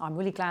 I'm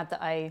really glad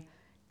that I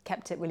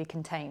kept it really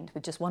contained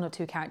with just 1 or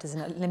 2 characters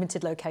in a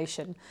limited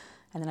location.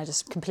 And then I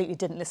just completely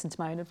didn't listen to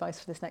my own advice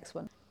for this next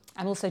one.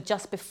 And also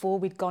just before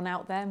we'd gone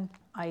out there,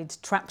 I'd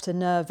trapped a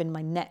nerve in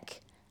my neck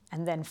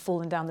and then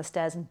fallen down the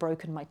stairs and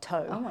broken my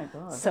toe. Oh my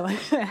God. So I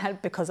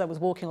had, because I was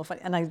walking off,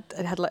 and I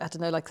had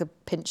like a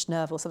pinched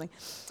nerve or something.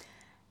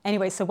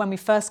 Anyway, so when we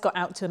first got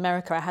out to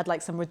America, I had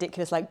like some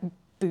ridiculous like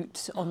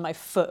boot on my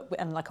foot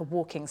and like a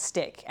walking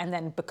stick. And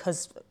then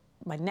because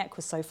my neck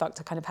was so fucked,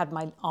 I kind of had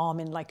my arm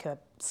in like a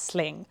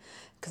sling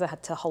because I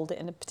had to hold it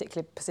in a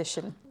particular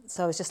position.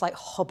 So I was just like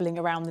hobbling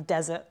around the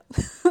desert,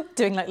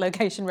 doing like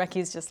location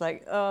recce's, just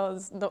like,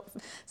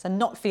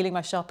 not feeling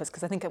my sharpest.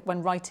 Because I think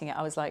when writing it,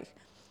 I was like,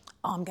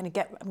 I'm going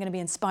to be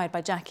inspired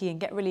by Jackie and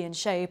get really in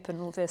shape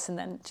and all this, and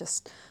then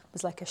just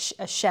was like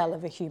a shell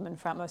of a human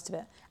throughout most of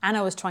it. And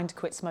I was trying to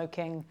quit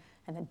smoking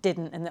and then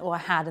didn't, and then, I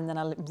had, and then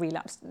I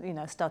relapsed,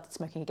 started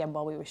smoking again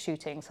while we were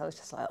shooting. So I was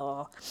just like,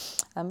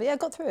 but yeah, I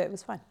got through it. It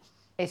was fine.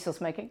 Are you still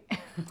smoking?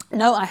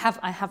 No, I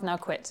have now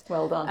quit.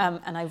 Well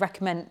done. And I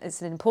recommend,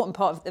 it's an important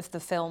part of the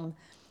film.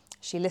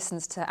 She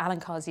listens to Alan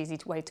Carr's Easy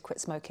Way to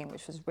Quit Smoking,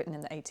 which was written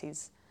in the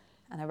 80s.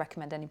 And I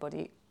recommend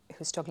anybody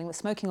who's struggling with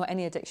smoking or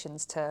any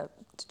addictions to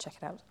check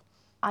it out.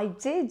 I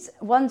did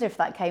wonder if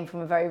that came from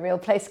a very real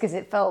place because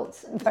it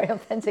felt very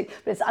authentic.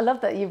 But I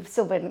love that you've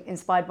still been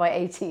inspired by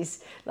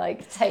 80s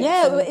like tapes.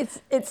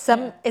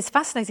 Yeah, it's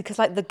fascinating because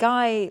like the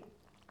guy,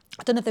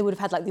 I don't know if they would have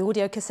had like the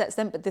audio cassettes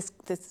then, but this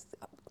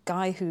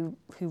guy who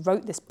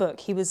wrote this book,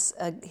 he's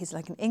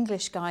like an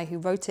English guy who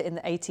wrote it in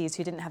the 80s,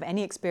 who didn't have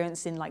any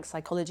experience in like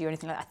psychology or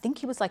anything like that. I think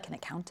he was like an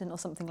accountant or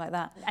something like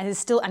that, and is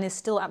still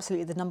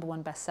absolutely the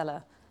 #1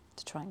 bestseller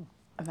to try and.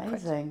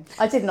 Amazing.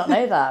 I did not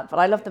know that, but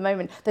I love the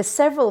moment. There's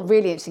several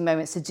really interesting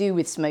moments to do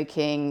with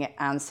smoking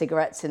and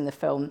cigarettes in the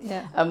film,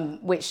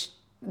 which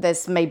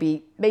there's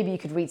maybe you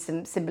could read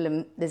some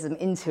symbolism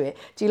into it.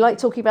 Do you like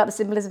talking about the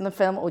symbolism of the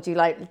film, or do you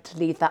like to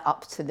leave that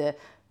up to the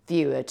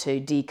viewer to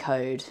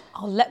decode?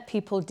 I'll let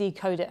people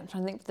decode it. I'm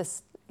trying to think of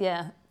this,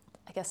 I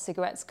guess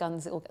cigarettes,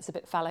 guns, it all gets a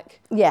bit phallic.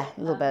 Yeah,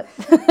 a little bit.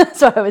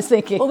 That's what I was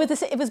thinking. Well, with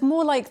this, it was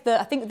more like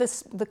I think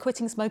the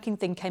quitting smoking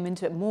thing came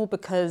into it more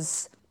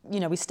because, we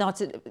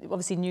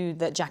obviously knew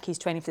that Jackie's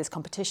training for this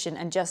competition,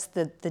 and just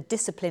the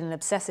discipline and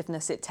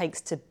obsessiveness it takes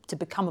to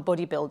become a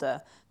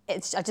bodybuilder.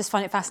 I just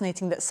find it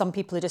fascinating that some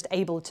people are just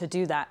able to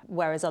do that,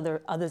 whereas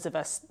others of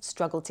us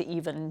struggle to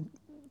even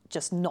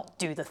just not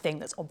do the thing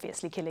that's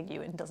obviously killing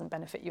you and doesn't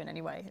benefit you in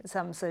any way. So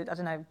I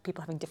don't know,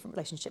 people having different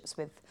relationships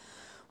with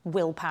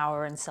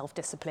willpower and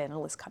self-discipline and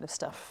all this kind of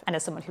stuff. And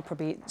as someone who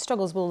probably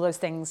struggles with all those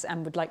things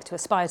and would like to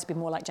aspire to be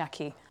more like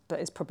Jackie,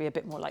 but is probably a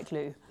bit more like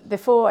Lou.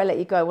 Before I let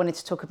you go, I wanted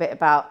to talk a bit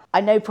about,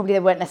 I know probably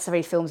there weren't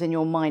necessarily films in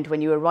your mind when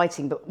you were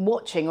writing, but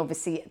watching,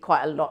 obviously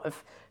quite a lot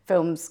of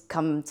films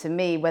come to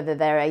me, whether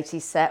they're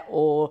 80s set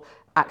or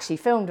actually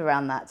filmed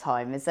around that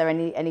time. Is there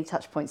any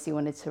touch points you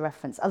wanted to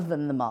reference, other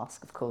than The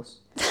Mask, of course?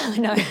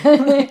 No.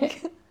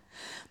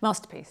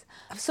 Masterpiece.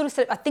 I've sort of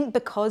said, I think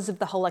because of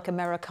the whole like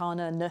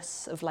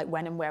Americana-ness of like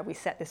when and where we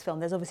set this film,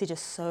 there's obviously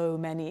just so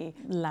many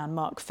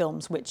landmark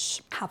films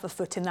which have a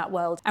foot in that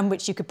world and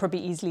which you could probably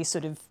easily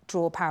sort of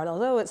draw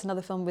parallels. Oh, it's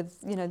another film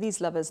with,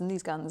 these lovers and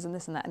these guns and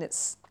this and that. And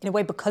it's, in a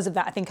way, because of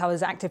that, I think I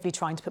was actively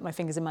trying to put my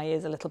fingers in my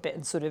ears a little bit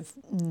and sort of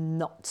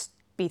not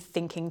be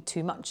thinking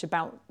too much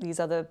about these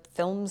other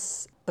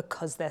films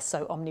because they're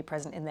so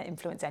omnipresent in their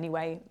influence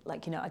anyway.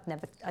 Like,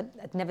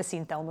 I'd never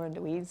seen Thelma and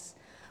Louise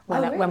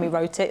when we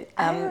wrote it.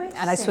 And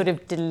I sort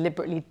of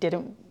deliberately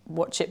didn't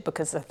watch it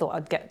because I thought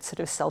I'd get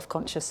sort of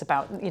self-conscious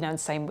about, and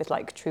same with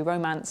like True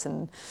Romance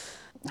and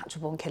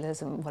Natural Born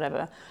Killers and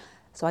whatever.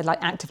 So I like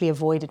actively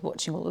avoided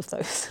watching all of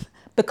those.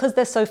 Because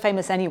they're so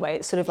famous anyway,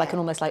 it's sort of like an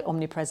almost like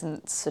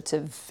omnipresent sort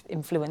of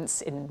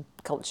influence in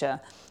culture.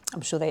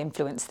 I'm sure they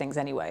influence things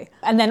anyway.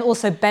 And then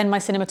also Ben, my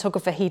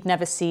cinematographer, he'd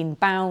never seen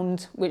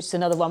Bound, which is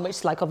another one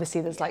which like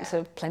obviously there's like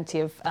sort of plenty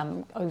of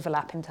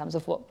overlap in terms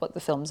of what the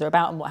films are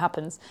about and what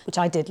happens, which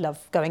I did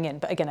love going in,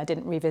 but again, I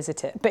didn't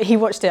revisit it. But he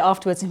watched it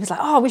afterwards and he was like,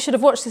 oh, we should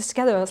have watched this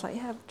together. I was like,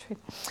 yeah, true.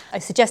 I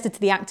suggested to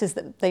the actors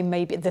that they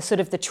maybe, the sort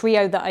of the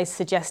trio that I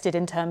suggested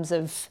in terms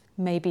of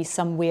maybe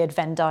some weird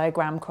Venn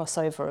diagram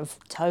crossover of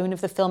tone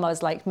of the film. I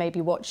was like,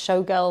 maybe watch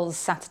Showgirls,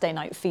 Saturday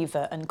Night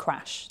Fever and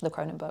Crash, the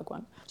Cronenberg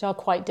one. Which are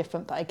quite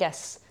different, but I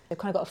guess they've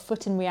kind of got a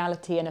foot in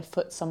reality and a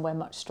foot somewhere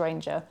much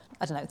stranger.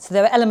 I don't know. So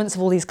there are elements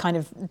of all these kind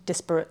of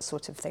disparate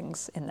sort of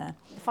things in there.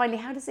 Finally,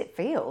 how does it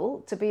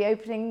feel to be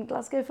opening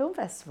Glasgow Film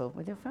Festival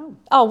with your film?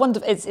 Oh,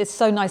 wonderful! It's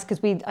so nice because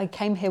I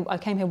came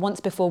here once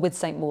before with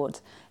St Maud,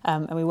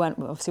 and we weren't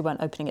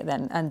opening it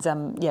then. And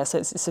so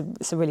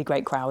it's a really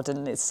great crowd,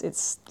 and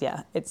it's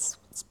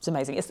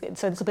amazing.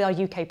 So this will be our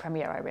UK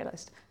premiere, I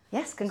realised.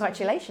 Yes,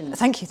 congratulations.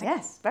 Thank you.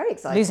 Yes, very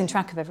exciting. Losing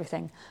track of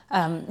everything.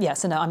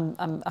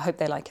 I hope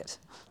they like it.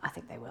 I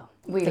think they will.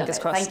 We Fingers love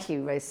it. crossed. Thank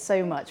you, Rose,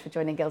 so much for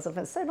joining Girls on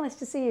Film. It's so nice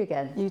to see you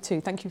again. You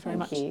too. Thank you very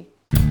much. Thank you.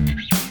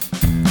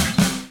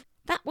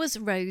 That was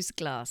Rose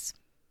Glass.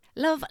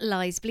 Love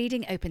Lies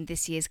Bleeding opened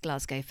this year's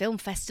Glasgow Film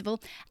Festival,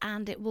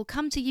 and it will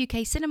come to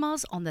UK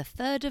cinemas on the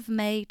 3rd of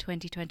May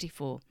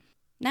 2024.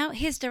 Now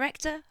here's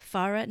director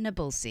Farah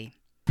Nabulsi.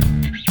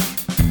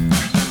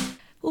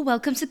 Well,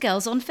 welcome to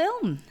Girls on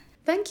Film.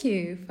 Thank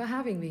you for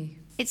having me.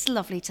 It's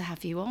lovely to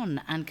have you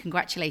on, and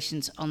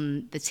congratulations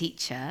on The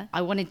Teacher.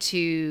 I wanted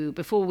to,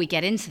 before we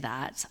get into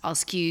that,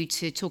 ask you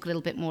to talk a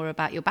little bit more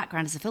about your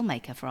background as a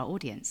filmmaker for our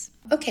audience.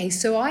 Okay,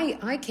 so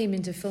I came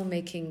into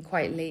filmmaking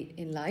quite late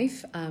in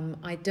life.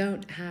 I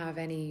don't have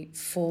any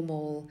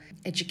formal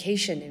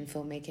education in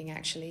filmmaking,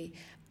 actually.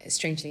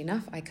 Strangely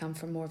enough, I come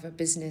from more of a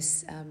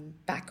business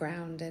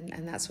background,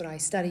 and that's what I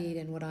studied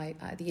and what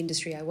the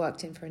industry I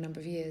worked in for a number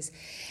of years.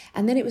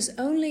 And then it was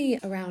only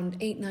around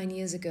 8-9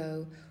 years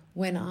ago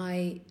when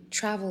I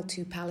traveled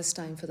to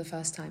Palestine for the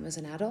first time as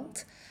an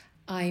adult.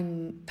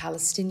 I'm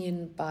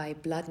Palestinian by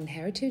blood and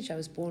heritage. I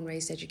was born,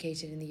 raised,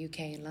 educated in the UK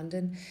in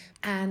London.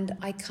 And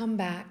I come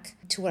back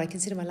to what I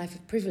consider my life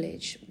of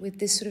privilege with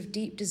this sort of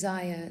deep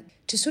desire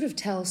to sort of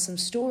tell some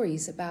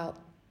stories about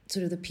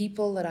sort of the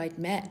people that I'd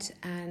met,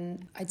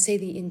 and I'd say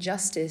the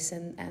injustice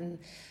and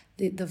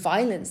the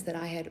violence that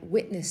I had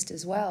witnessed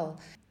as well.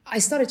 I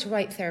started to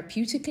write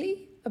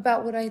therapeutically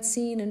about what I had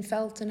seen and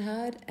felt and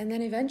heard, and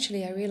then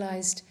eventually I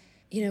realized,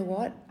 you know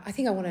what, I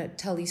think I want to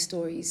tell these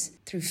stories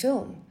through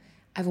film.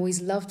 I've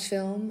always loved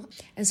film,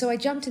 and so I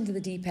jumped into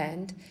the deep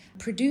end,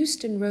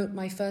 produced and wrote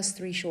my first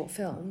 3 short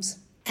films,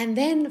 and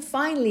then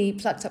finally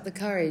plucked up the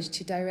courage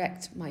to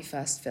direct my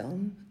first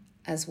film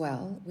as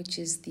well, which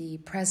is The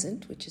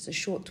Present, which is a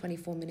short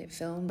 24-minute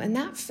film. And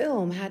that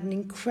film had an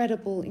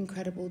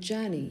incredible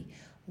journey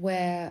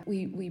where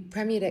we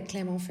premiered at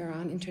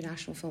Clermont-Ferrand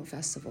International Film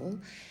Festival.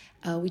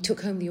 We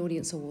took home the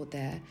Audience Award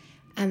there,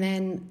 and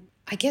then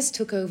I guess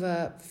took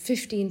over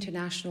 50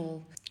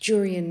 international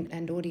jury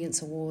and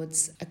audience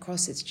awards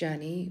across its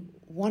journey,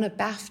 won a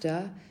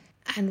BAFTA,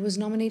 and was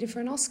nominated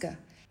for an Oscar.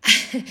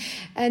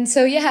 And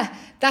so,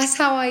 that's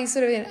how I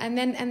sort of, and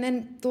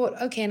then thought,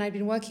 okay, and I'd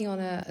been working on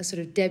a sort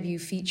of debut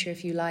feature,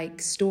 if you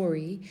like,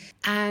 story,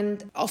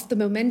 and off the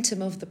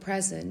momentum of The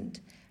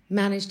Present,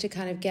 managed to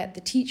kind of get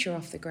The Teacher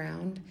off the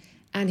ground,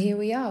 and here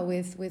we are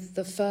with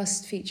the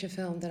first feature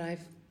film that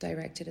I've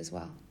directed as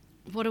well.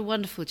 What a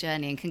wonderful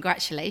journey, and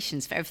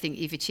congratulations for everything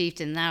you've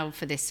achieved and now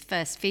for this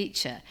first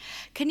feature.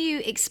 Can you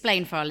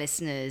explain for our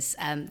listeners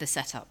the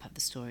setup of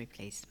the story,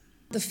 please?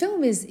 The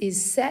film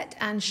is set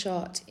and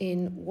shot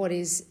in what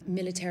is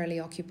militarily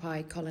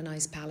occupied,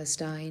 colonized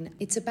Palestine.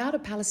 It's about a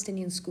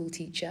Palestinian school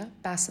teacher,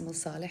 Bassem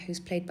al-Saleh, who's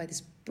played by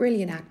this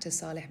brilliant actor,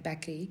 Saleh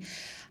Bakri.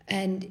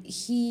 And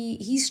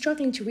he's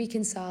struggling to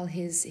reconcile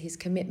his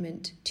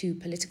commitment to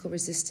political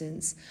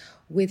resistance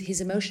with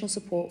his emotional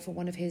support for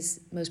one of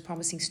his most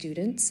promising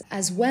students,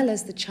 as well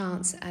as the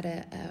chance at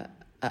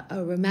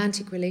a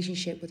romantic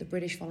relationship with a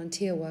British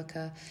volunteer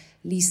worker,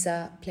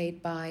 Lisa,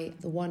 played by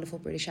the wonderful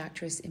British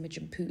actress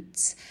Imogen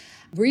Poots.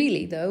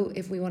 Really, though,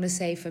 if we want to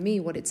say for me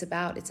what it's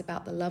about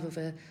the love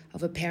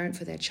of a parent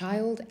for their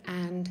child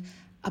and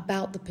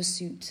about the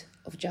pursuit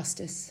of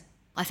justice.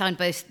 I found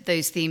both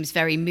those themes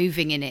very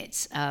moving in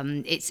it.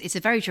 It's a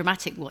very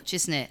dramatic watch,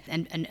 isn't it?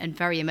 And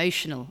very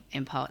emotional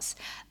in parts.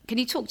 Can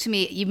you talk to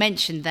me, you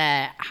mentioned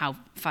there how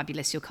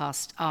fabulous your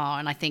cast are,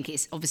 and I think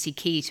it's obviously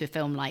key to a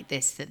film like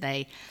this that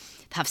they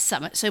have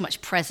so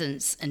much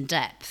presence and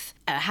depth.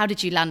 How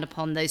did you land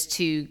upon those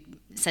 2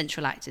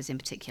 central actors in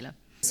particular?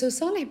 So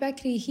Saleh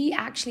Bakri, he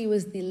actually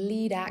was the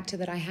lead actor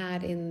that I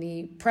had in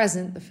The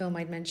Present, the film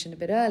I'd mentioned a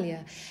bit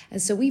earlier.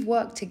 And so we've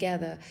worked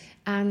together.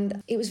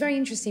 And it was very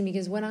interesting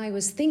because when I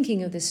was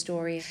thinking of this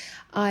story,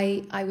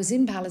 I was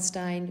in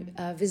Palestine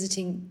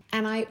visiting,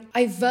 and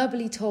I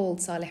verbally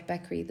told Saleh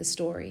Bakri the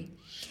story.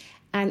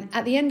 And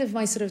at the end of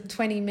my sort of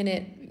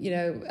 20-minute,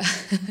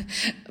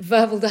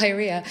 verbal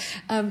diarrhea,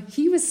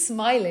 he was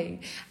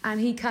smiling, and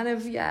he kind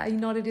of, he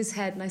nodded his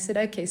head, and I said,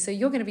 okay, so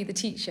you're going to be the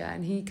teacher,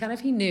 and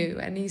he knew,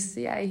 and he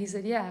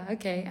said, yeah,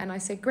 okay, and I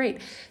said,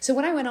 great. So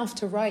when I went off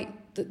to write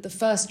the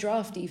first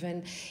draft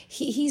even,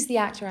 he's the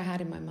actor I had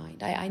in my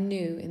mind. I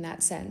knew in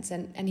that sense,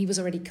 and he was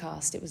already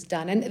cast. It was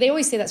done. And they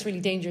always say that's really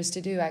dangerous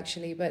to do,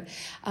 actually, but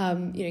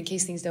in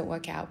case things don't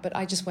work out. But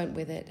I just went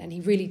with it, and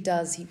he really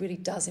does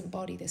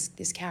embody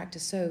this character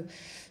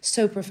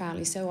so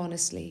profoundly, so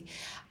honestly.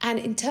 And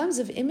in terms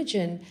of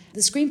Imogen,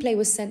 the screenplay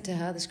was sent to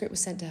her, the script was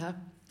sent to her,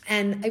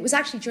 And it was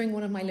actually during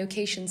one of my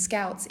location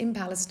scouts in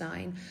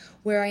Palestine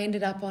where I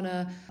ended up on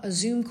a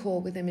Zoom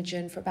call with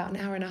Imogen for about an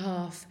hour and a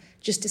half,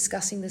 just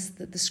discussing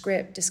the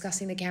script,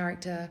 discussing the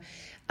character.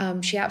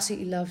 She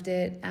absolutely loved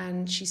it.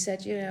 And she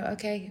said,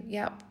 okay,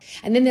 yep.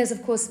 And then there's,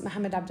 of course,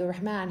 Mohammed Abdul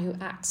Rahman, who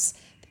acts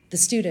the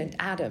student,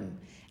 Adam.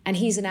 And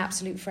he's an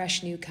absolute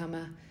fresh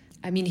newcomer.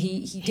 I mean,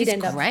 he did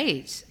end up... He's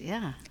great,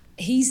 yeah.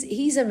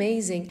 He's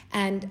amazing.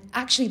 And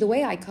actually, the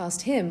way I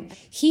cast him,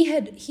 he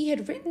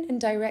had written and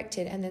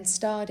directed and then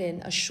starred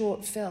in a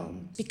short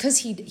film because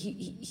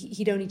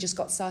he'd only just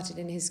got started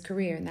in his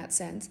career in that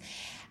sense,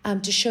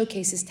 to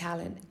showcase his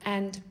talent.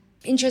 And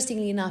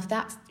interestingly enough,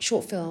 that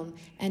short film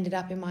ended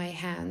up in my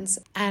hands,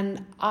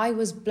 and I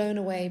was blown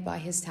away by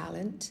his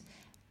talent.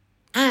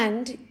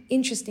 And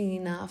interestingly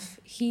enough,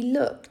 he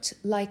looked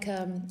like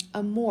a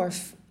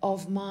morph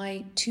of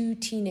my 2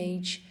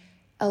 teenage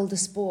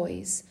eldest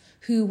boys,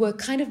 who were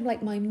kind of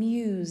like my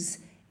muse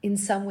in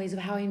some ways of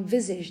how I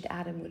envisaged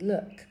Adam would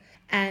look.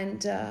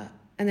 And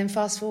then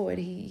fast forward,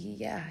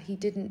 he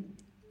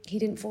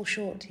didn't fall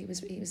short. He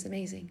was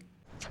amazing.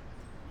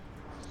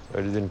 I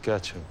didn't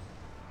catch him.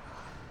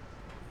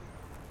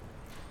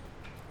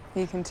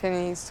 He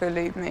continues to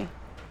elude me.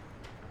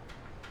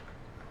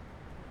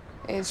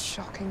 It is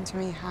shocking to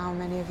me how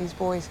many of these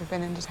boys have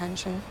been in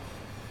detention.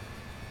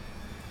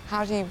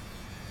 How do you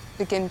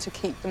begin to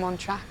keep them on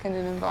track in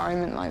an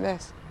environment like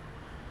this?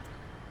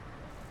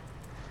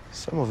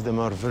 Some of them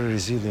are very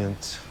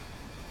resilient.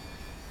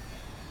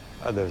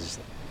 Others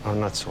are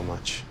not so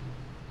much.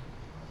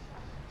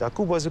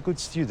 Yaqub was a good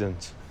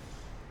student.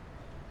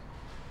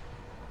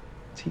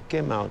 He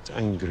came out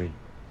angry.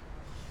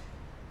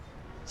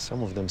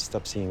 Some of them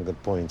stopped seeing the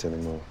point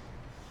anymore.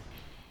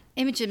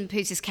 Imogen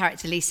Poots'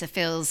 character Lisa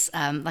feels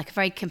like a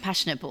very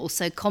compassionate but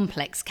also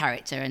complex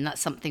character, and that's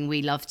something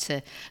we love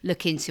to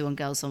look into on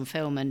Girls on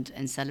Film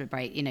and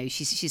celebrate.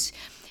 She's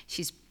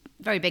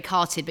very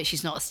big-hearted, but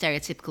she's not a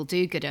stereotypical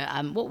do-gooder.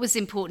 What was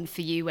important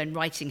for you when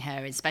writing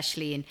her,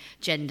 especially in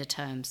gender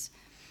terms?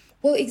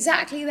 Well,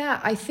 exactly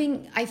that. I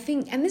think,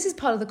 and this is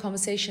part of the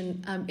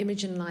conversation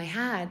Imogen and I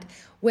had,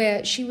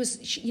 where she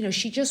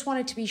just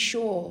wanted to be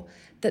sure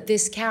that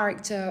this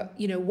character,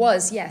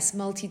 was, yes,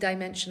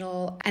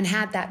 multidimensional and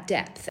had that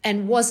depth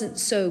and wasn't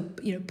so,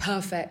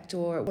 perfect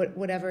or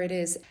whatever it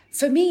is.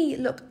 For me,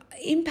 look,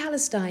 in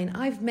Palestine,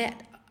 I've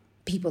met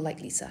people like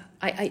Lisa.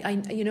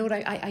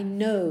 I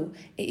know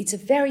it's a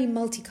very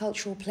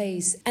multicultural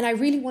place, and I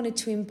really wanted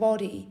to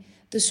embody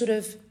the sort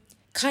of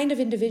kind of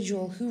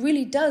individual who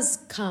really does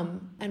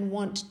come and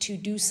want to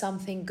do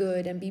something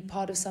good and be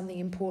part of something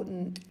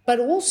important, but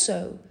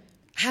also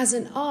has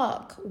an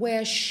arc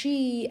where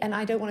she, and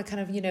I don't want to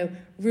kind of,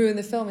 ruin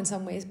the film in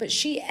some ways, but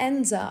she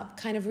ends up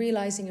kind of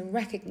realizing and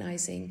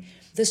recognizing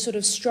the sort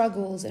of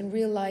struggles and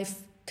real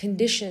life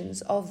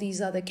conditions of these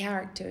other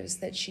characters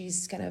that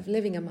she's kind of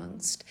living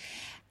amongst.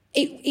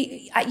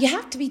 You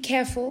have to be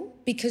careful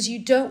because you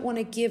don't want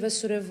to give a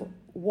sort of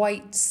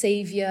white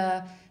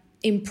savior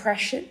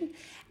impression.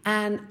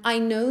 And I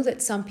know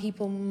that some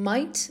people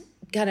might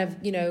kind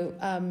of,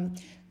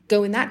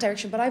 go in that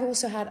direction. But I've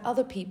also had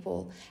other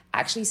people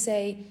actually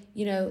say,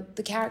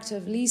 the character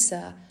of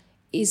Lisa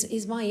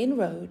is my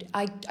inroad.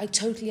 I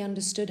totally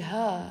understood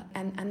her.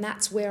 And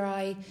that's where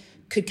I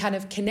could kind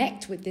of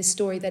connect with this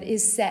story that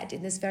is set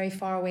in this very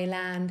faraway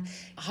land,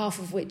 half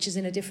of which is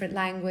in a different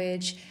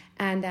language,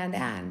 and.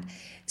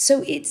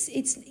 So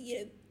it's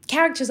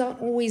characters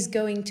aren't always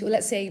going to,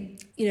 let's say,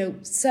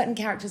 certain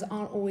characters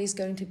aren't always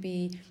going to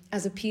be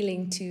as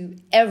appealing to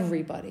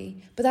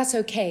everybody, but that's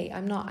okay.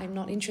 I'm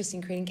not interested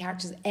in creating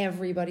characters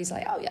everybody's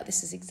like, oh yeah,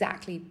 this is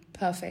exactly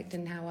perfect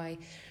and how I...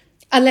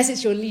 Unless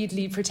it's your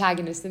lead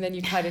protagonist, and then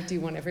you kind of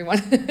do want everyone.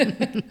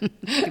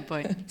 Good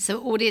point.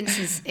 So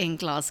audiences in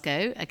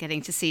Glasgow are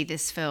getting to see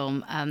this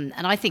film, and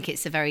I think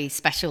it's a very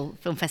special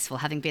film festival,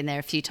 having been there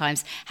a few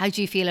times. How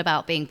do you feel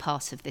about being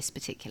part of this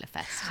particular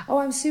fest? Oh,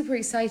 I'm super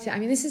excited. I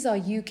mean, this is our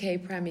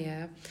UK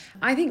premiere.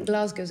 I think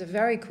Glasgow's a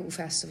very cool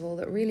festival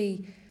that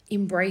really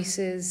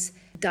embraces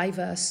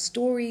diverse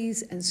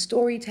stories and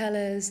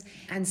storytellers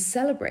and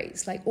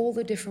celebrates like all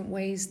the different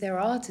ways there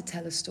are to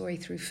tell a story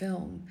through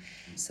film.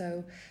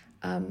 So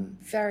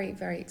very,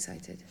 very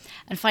excited.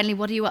 And finally,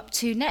 what are you up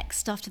to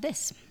next after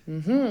this?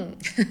 I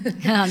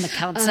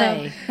can't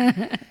say.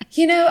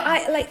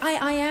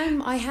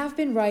 I have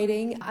been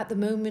writing at the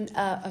moment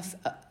a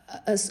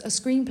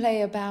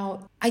screenplay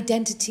about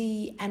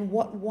identity and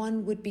what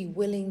one would be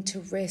willing to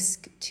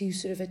risk to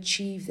sort of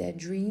achieve their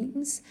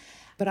dreams.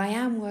 But I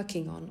am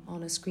working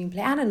on a screenplay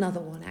and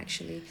another one,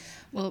 actually.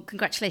 Well,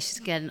 congratulations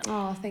again.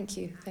 Oh, thank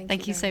you.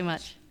 Thank you so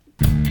much.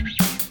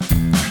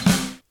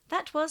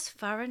 That was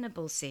Farah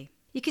Nabulsi.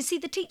 You can see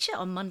The Teacher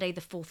on Monday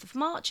the 4th of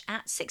March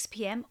at 6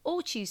 p.m.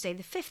 or Tuesday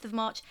the 5th of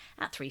March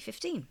at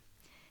 3:15.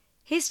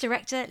 Here's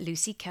director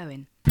Lucy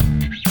Cohen.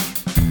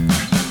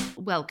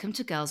 Welcome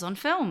to Girls on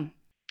Film.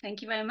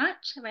 Thank you very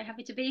much. I'm very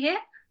happy to be here.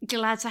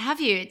 Glad to have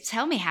you.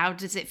 Tell me, how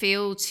does it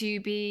feel to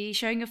be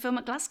showing your film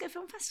at Glasgow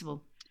Film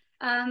Festival?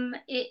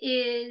 It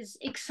is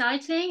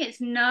exciting. It's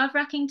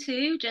nerve-wracking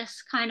too,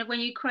 just kind of when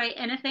you create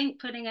anything,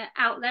 putting it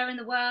out there in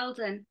the world.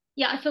 And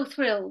yeah, I feel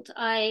thrilled.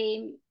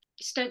 I'm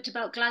stoked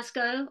about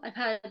Glasgow. I've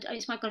heard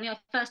it's going to be my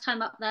first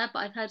time up there, but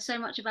I've heard so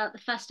much about the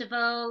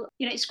festival.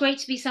 You know, it's great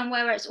to be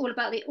somewhere where it's all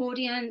about the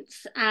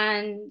audience,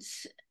 and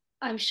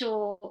I'm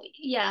sure,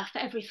 yeah, for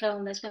every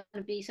film there's going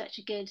to be such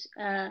a good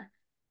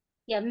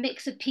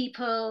mix of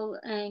people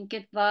and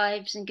good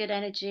vibes and good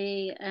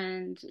energy,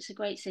 and it's a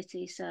great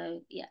city.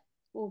 So yeah,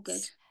 all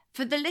good.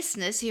 For the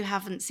listeners who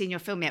haven't seen your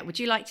film yet, would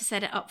you like to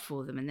set it up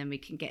for them and then we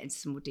can get into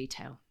some more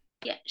detail?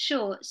 Yeah,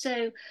 sure.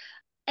 So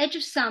Edge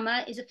of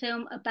Summer is a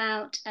film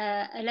about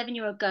an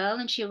 11-year-old girl,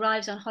 and she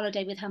arrives on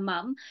holiday with her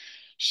mum.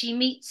 She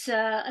meets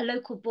a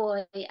local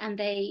boy and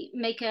they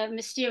make a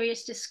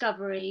mysterious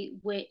discovery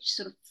which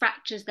sort of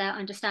fractures their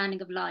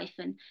understanding of life,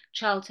 and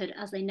childhood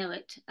as they know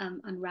it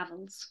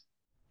unravels.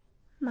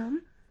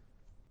 Mum?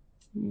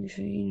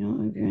 Evie,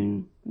 not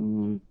again.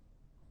 Come on.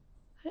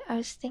 I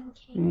was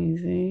thinking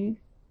Evie,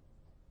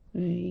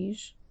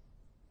 please.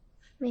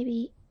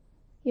 maybe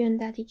you and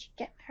Daddy should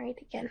get married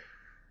again.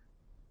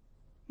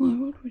 Why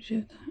would we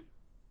do that?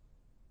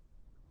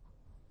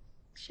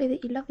 Show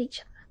that you love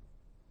each other.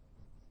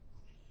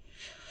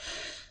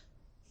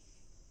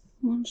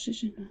 Once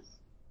is enough.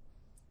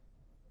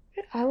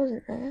 I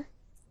wasn't there.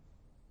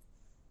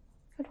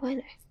 How do I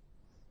know?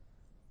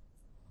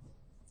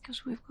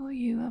 Because we've got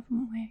you,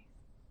 haven't we?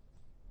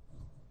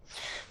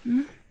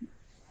 Hmm?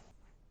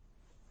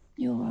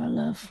 You're our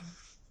love.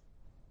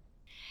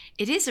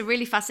 It is a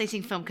really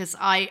fascinating film because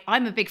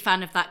I'm a big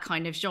fan of that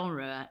kind of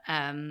genre.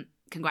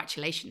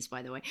 Congratulations,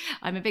 by the way.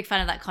 I'm a big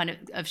fan of that kind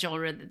of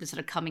genre, the sort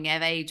of coming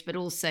of age, but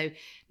also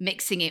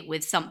mixing it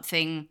with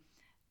something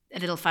a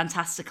little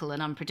fantastical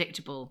and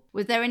unpredictable.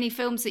 Was there any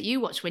films that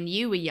you watched when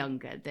you were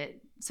younger that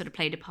sort of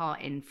played a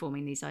part in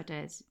forming these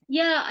ideas?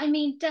 Yeah, I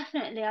mean,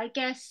 definitely. I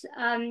guess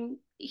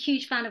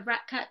huge fan of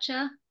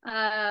Ratcatcher.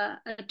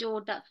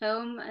 Adored that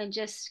film and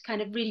just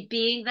kind of really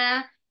being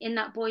there in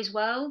that boy's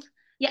world.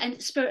 Yeah,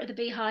 and Spirit of the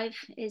Beehive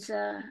is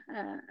a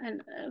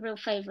real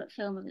favourite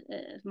film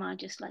of mine,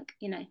 just like,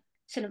 you know,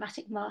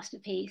 cinematic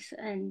masterpiece.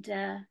 And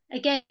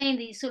again,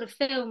 these sort of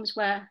films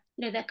where,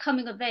 you know, they're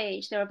coming of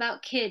age, they're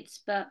about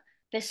kids, but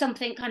there's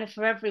something kind of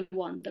for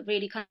everyone that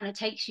really kind of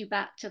takes you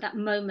back to that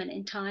moment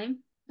in time.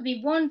 I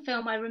mean, one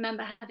film I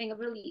remember having a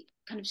really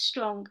kind of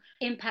strong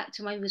impact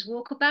on me was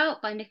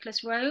Walkabout by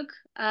Nicholas Roeg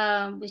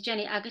with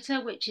Jenny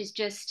Agutter, which is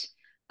just,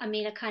 I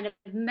mean, a kind of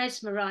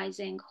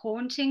mesmerizing,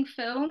 haunting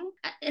film,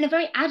 and a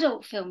very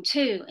adult film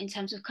too, in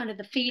terms of kind of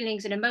the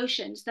feelings and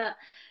emotions that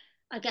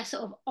I guess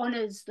sort of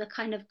honors the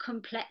kind of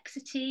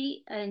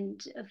complexity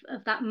and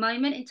of that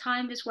moment in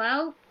time as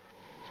well.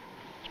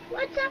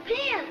 What's up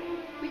here?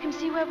 We can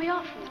see where we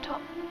are from the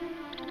top.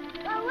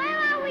 Well, where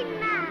are we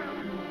now?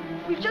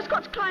 We've just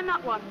got to climb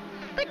that one.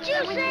 But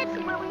you said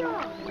where we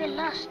are. We're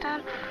lost,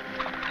 Aunt.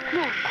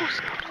 No, of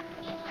course not.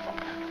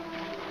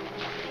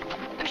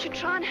 I should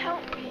try and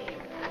help you.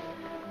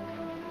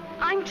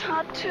 I'm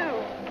tired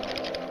too.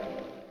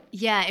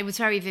 Yeah, it was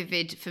very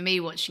vivid for me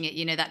watching it,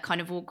 you know, that kind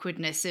of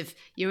awkwardness of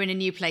you're in a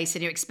new place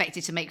and you're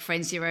expected to make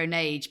friends your own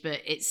age, but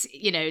it's,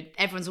 you know,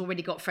 everyone's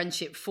already got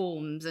friendship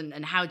forms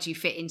and how do you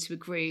fit into a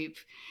group,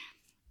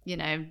 you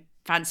know,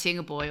 fancying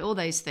a boy, all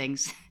those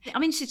things.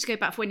 I'm interested to go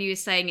back when you were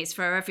saying it's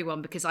for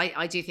everyone, because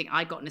I do think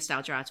I got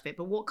nostalgia out of it,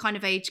 but what kind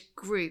of age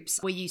groups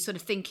were you sort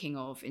of thinking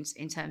of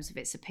in terms of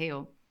its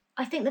appeal?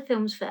 I think the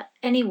film's for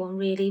anyone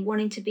really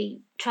wanting to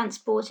be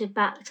transported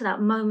back to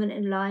that moment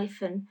in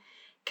life and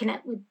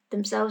connect with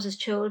themselves as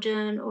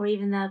children or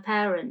even their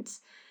parents.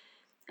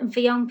 And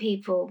for young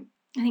people,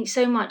 I think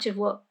so much of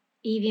what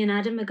Evie and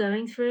Adam are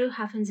going through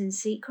happens in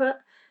secret,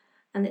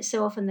 and it's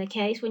so often the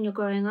case when you're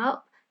growing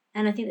up.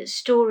 And I think that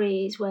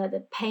stories where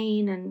the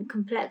pain and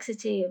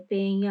complexity of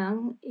being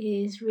young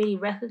is really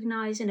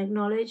recognised and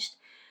acknowledged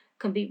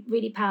can be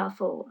really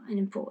powerful and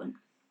important.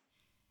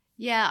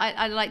 Yeah,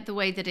 I like the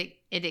way that it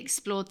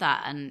explored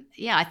that. And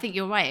yeah, I think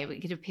you're right.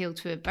 It could appeal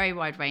to a very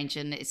wide range.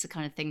 And it's the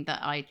kind of thing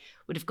that I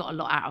would have got a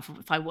lot out of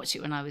if I watched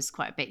it when I was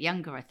quite a bit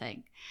younger, I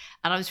think.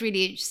 And I was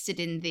really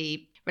interested in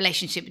the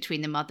relationship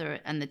between the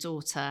mother and the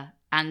daughter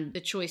and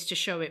the choice to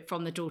show it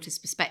from the daughter's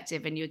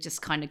perspective. And you're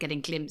just kind of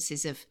getting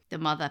glimpses of the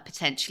mother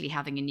potentially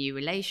having a new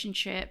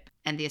relationship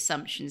and the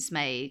assumptions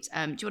made.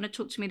 Do you want to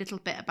talk to me a little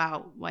bit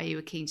about why you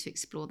were keen to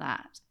explore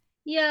that?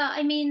 Yeah,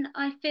 I mean,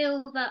 I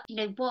feel that, you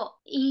know, what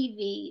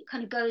Evie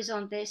kind of goes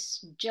on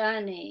this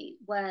journey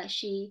where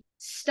she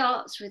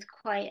starts with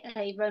quite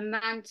a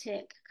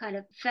romantic kind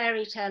of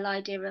fairy tale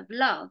idea of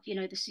love, you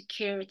know, the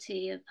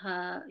security of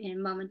her, you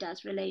know, mum and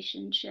dad's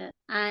relationship.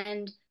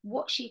 And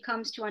what she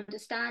comes to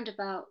understand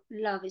about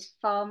love is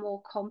far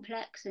more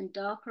complex and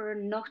darker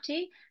and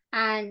knotty.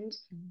 And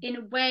in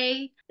a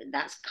way,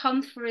 that's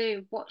come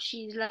through what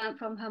she's learned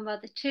from her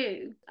mother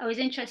too. I was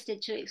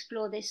interested to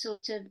explore this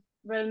sort of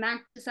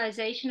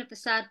romanticization of the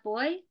sad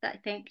boy that I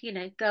think, you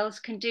know,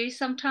 girls can do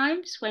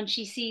sometimes. When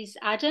she sees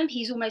Adam,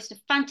 he's almost a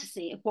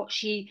fantasy of what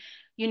she,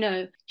 you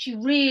know, she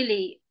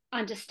really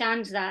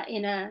understands that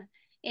in a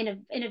in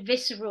a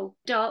visceral,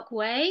 dark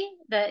way,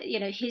 that, you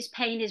know, his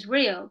pain is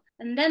real,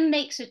 and then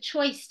makes a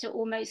choice to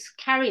almost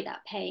carry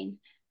that pain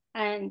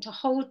and to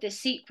hold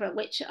this secret,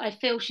 which I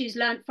feel she's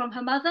learned from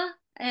her mother,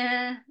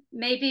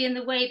 maybe in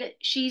the way that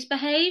she's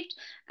behaved,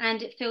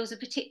 and it feels a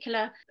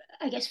particular,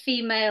 I guess,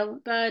 female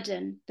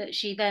burden that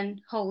she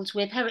then holds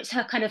with her. It's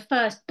her kind of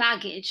first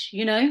baggage,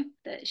 you know,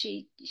 that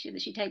she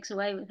takes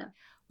away with her.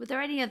 Were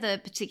there any other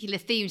particular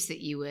themes that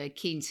you were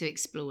keen to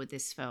explore with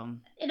this film?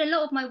 In a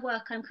lot of my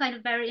work, I'm kind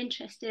of very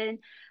interested in,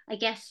 I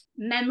guess,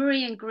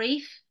 memory and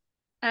grief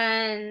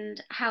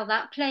and how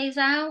that plays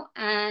out,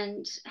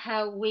 and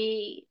how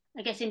we,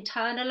 I guess,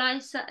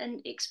 internalize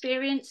certain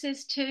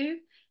experiences too,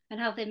 and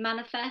how they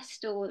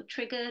manifest or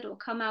triggered or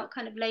come out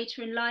kind of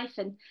later in life,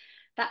 and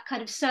that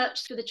kind of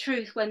search for the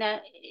truth when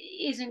there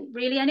isn't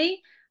really any,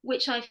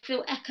 which I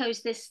feel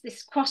echoes this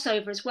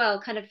crossover as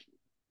well. Kind of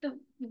the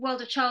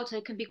world of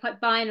childhood can be quite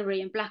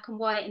binary and black and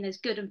white, and there's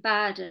good and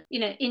bad. And, you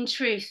know, in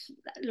truth,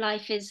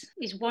 life is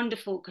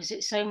wonderful because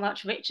it's so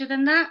much richer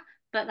than that,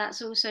 but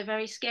that's also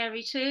very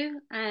scary too.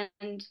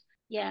 And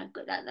yeah,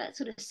 that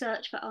sort of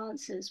search for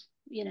answers,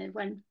 you know,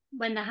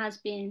 when there has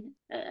been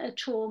a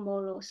trauma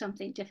or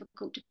something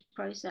difficult to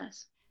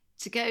process.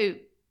 To go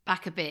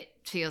back a bit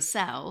to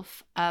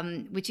yourself,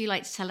 would you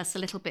like to tell us a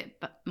little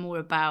bit more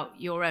about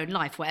your own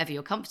life, whatever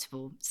you're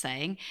comfortable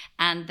saying,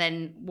 and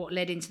then what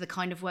led into the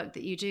kind of work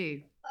that you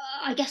do?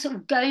 I guess sort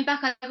of going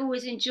back, I've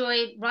always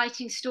enjoyed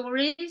writing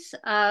stories.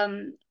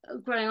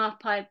 Growing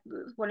up, I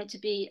wanted to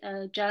be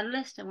a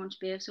journalist. I wanted to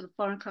be a sort of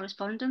foreign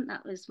correspondent.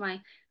 That was my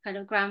kind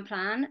of grand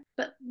plan.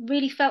 But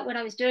really felt when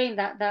I was doing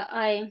that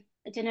I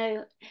don't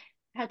know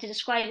how to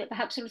describe it,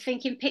 perhaps sort of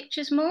thinking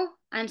pictures more.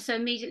 And so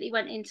immediately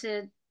went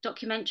into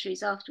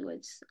documentaries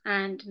afterwards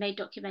and made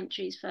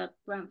documentaries for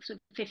around sort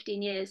of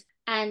 15 years.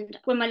 And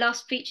when my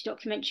last feature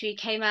documentary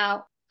came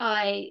out,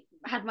 I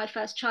had my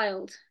first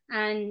child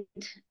and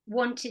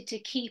wanted to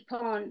keep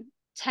on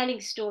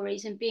telling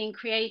stories and being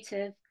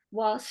creative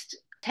whilst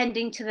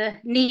tending to the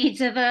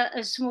needs of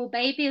a small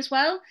baby as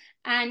well.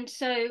 And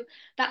so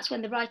that's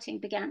when the writing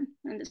began,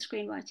 and the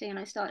screenwriting, and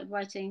I started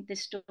writing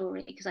this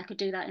story because I could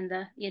do that in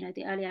the, you know,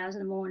 the early hours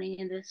of the morning,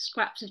 in the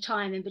scraps of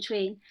time in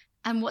between.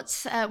 And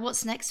what's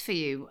next for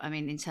you? I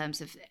mean, in terms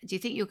of, do you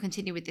think you'll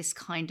continue with this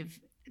kind of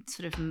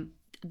sort of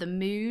the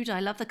mood? I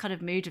love the kind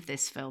of mood of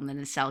this film, the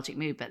nostalgic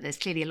mood, but there's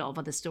clearly a lot of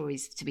other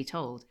stories to be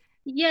told.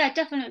 Yeah,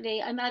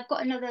 definitely. I mean, I've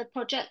got another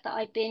project that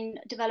I've been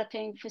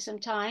developing for some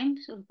time,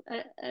 sort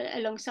of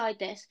alongside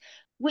this,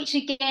 which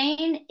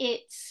again,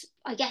 it's,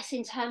 I guess,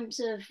 in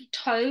terms of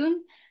tone,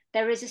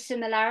 there is a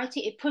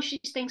similarity. It pushes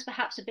things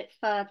perhaps a bit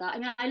further. I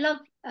mean, I love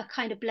a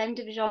kind of blend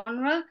of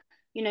genre,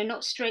 you know,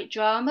 not straight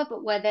drama,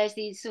 but where there's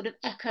these sort of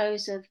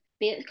echoes of,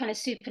 be it kind of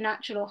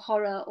supernatural or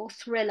horror or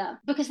thriller,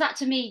 because that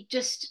to me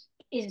just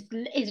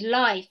is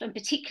life, and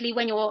particularly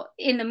when you're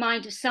in the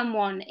mind of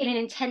someone in an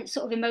intense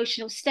sort of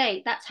emotional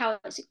state, that's how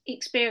it's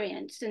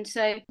experienced. And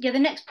so yeah, the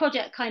next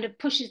project kind of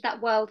pushes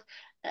that world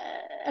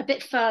a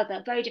bit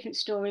further. Very different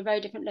story,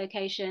 very different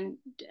location,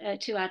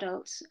 two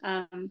adults,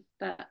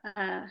 but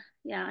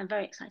yeah, I'm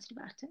very excited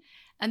about it.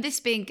 And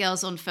this being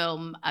Girls on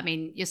Film, I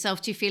mean,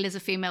 yourself, do you feel as a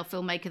female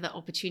filmmaker that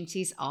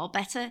opportunities are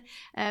better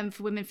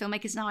for women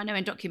filmmakers now? I know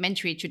in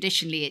documentary,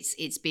 traditionally,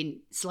 it's been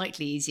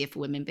slightly easier for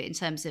women, but in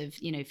terms of,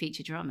 you know,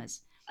 feature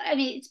dramas? I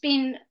mean, it's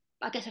been,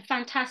 I guess, a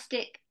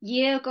fantastic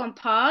year gone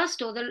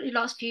past, or the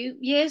last few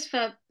years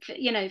for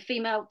you know,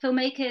 female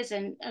filmmakers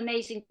and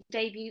amazing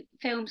debut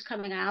films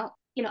coming out.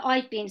 You know,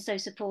 I've been so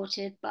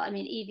supported, but I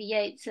mean, Evie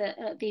Yates at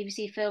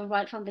BBC Film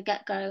right from the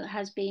get-go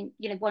has been,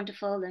 you know,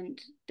 wonderful,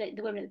 and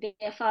the women at the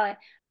BFI.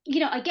 You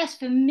know, I guess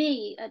for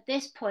me at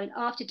this point,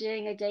 after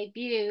doing a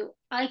debut,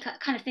 I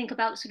kind of think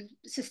about sort of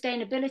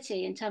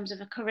sustainability in terms of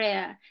a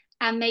career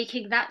and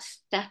making that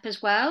step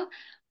as well,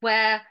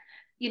 where,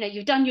 you know,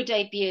 you've done your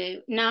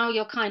debut, now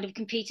you're kind of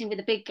competing with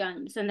the big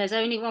guns, and there's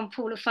only one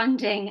pool of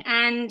funding.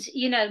 And,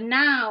 you know,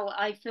 now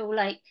I feel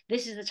like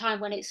this is the time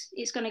when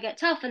it's going to get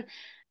tough. And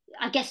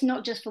I guess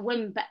not just for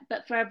women,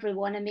 but for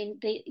everyone. I mean,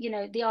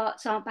 the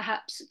arts aren't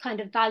perhaps kind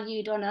of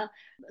valued on a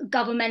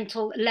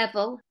governmental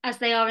level as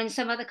they are in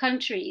some other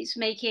countries,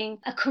 making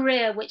a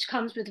career which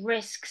comes with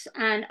risks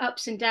and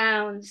ups and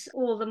downs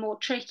all the more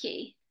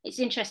tricky. It's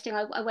interesting.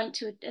 I went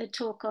to a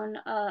talk on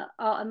art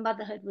and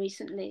motherhood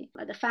recently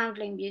at the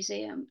Foundling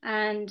Museum,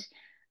 and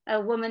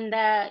a woman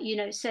there, you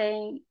know,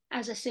 saying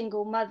as a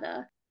single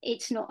mother,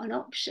 it's not an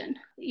option,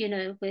 you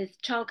know, with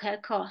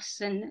childcare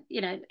costs. And, you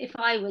know, if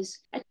I was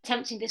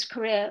attempting this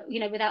career, you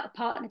know, without a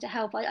partner to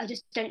help, I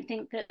just don't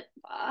think that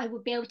I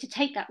would be able to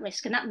take that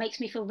risk. And that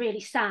makes me feel really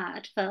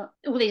sad for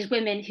all these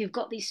women who've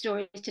got these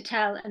stories to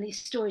tell, and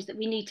these stories that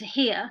we need to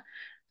hear,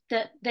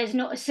 that there's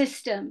not a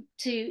system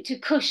to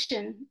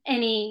cushion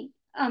any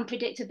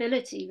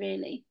unpredictability,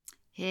 really.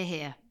 Hear,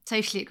 hear.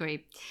 Totally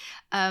agree.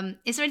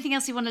 Is there anything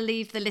else you want to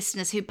leave the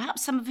listeners, who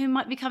perhaps some of whom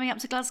might be coming up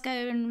to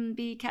Glasgow and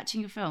be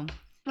catching your film?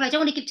 Well, I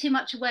don't want to give too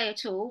much away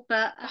at all,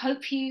 but I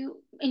hope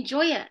you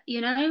enjoy it,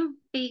 you know,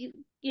 be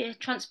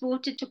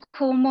transported to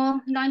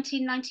Cornwall,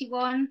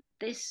 1991,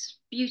 this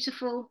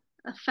beautiful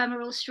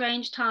ephemeral,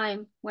 strange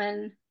time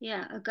when,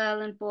 a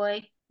girl and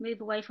boy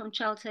move away from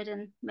childhood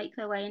and make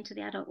their way into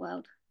the adult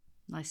world.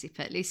 Nicely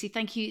put. Lucy,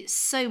 thank you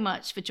so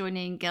much for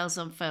joining Girls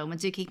on Film, and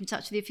do keep in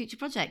touch with your future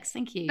projects.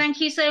 Thank you. Thank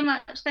you so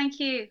much. Thank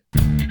you.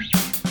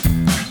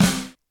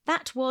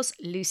 That was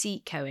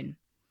Lucy Cohen.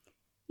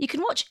 You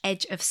can watch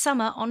Edge of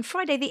Summer on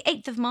Friday the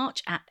 8th of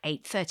March at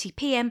 8:30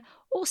 p.m.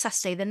 or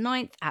Saturday the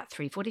 9th at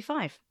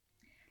 3:45.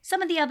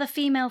 Some of the other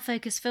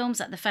female-focused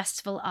films at the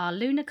festival are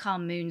Luna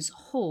Carmoon's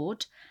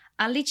Horde,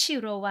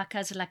 Alici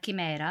Rowaca's La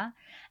Chimera,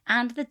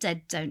 and The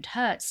Dead Don't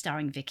Hurt,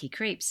 starring Vicky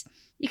Creeps.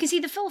 You can see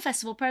the full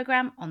festival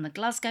programme on the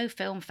Glasgow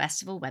Film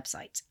Festival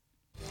website.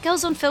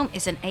 Girls on Film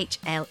is an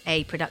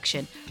HLA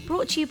production,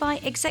 brought to you by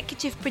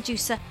executive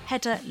producer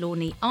Hedda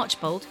Lawney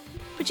Archbold,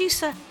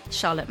 producer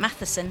Charlotte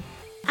Matheson,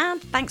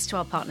 and thanks to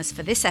our partners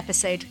for this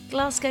episode,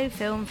 Glasgow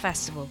Film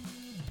Festival.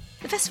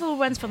 The festival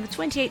runs from the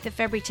 28th of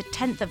February to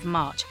 10th of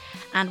March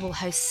and will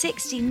host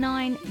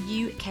 69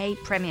 UK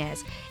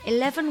premieres,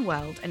 11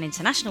 world and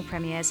international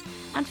premieres,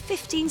 and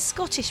 15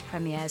 Scottish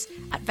premieres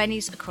at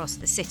venues across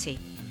the city.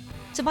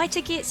 To buy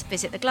tickets,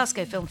 visit the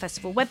Glasgow Film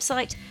Festival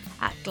website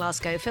at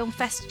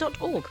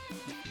glasgowfilmfest.org.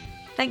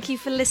 Thank you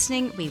for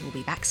listening. We will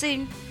be back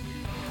soon.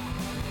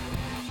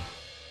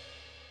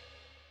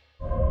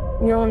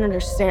 You don't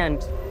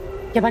understand.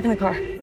 Get back in the car.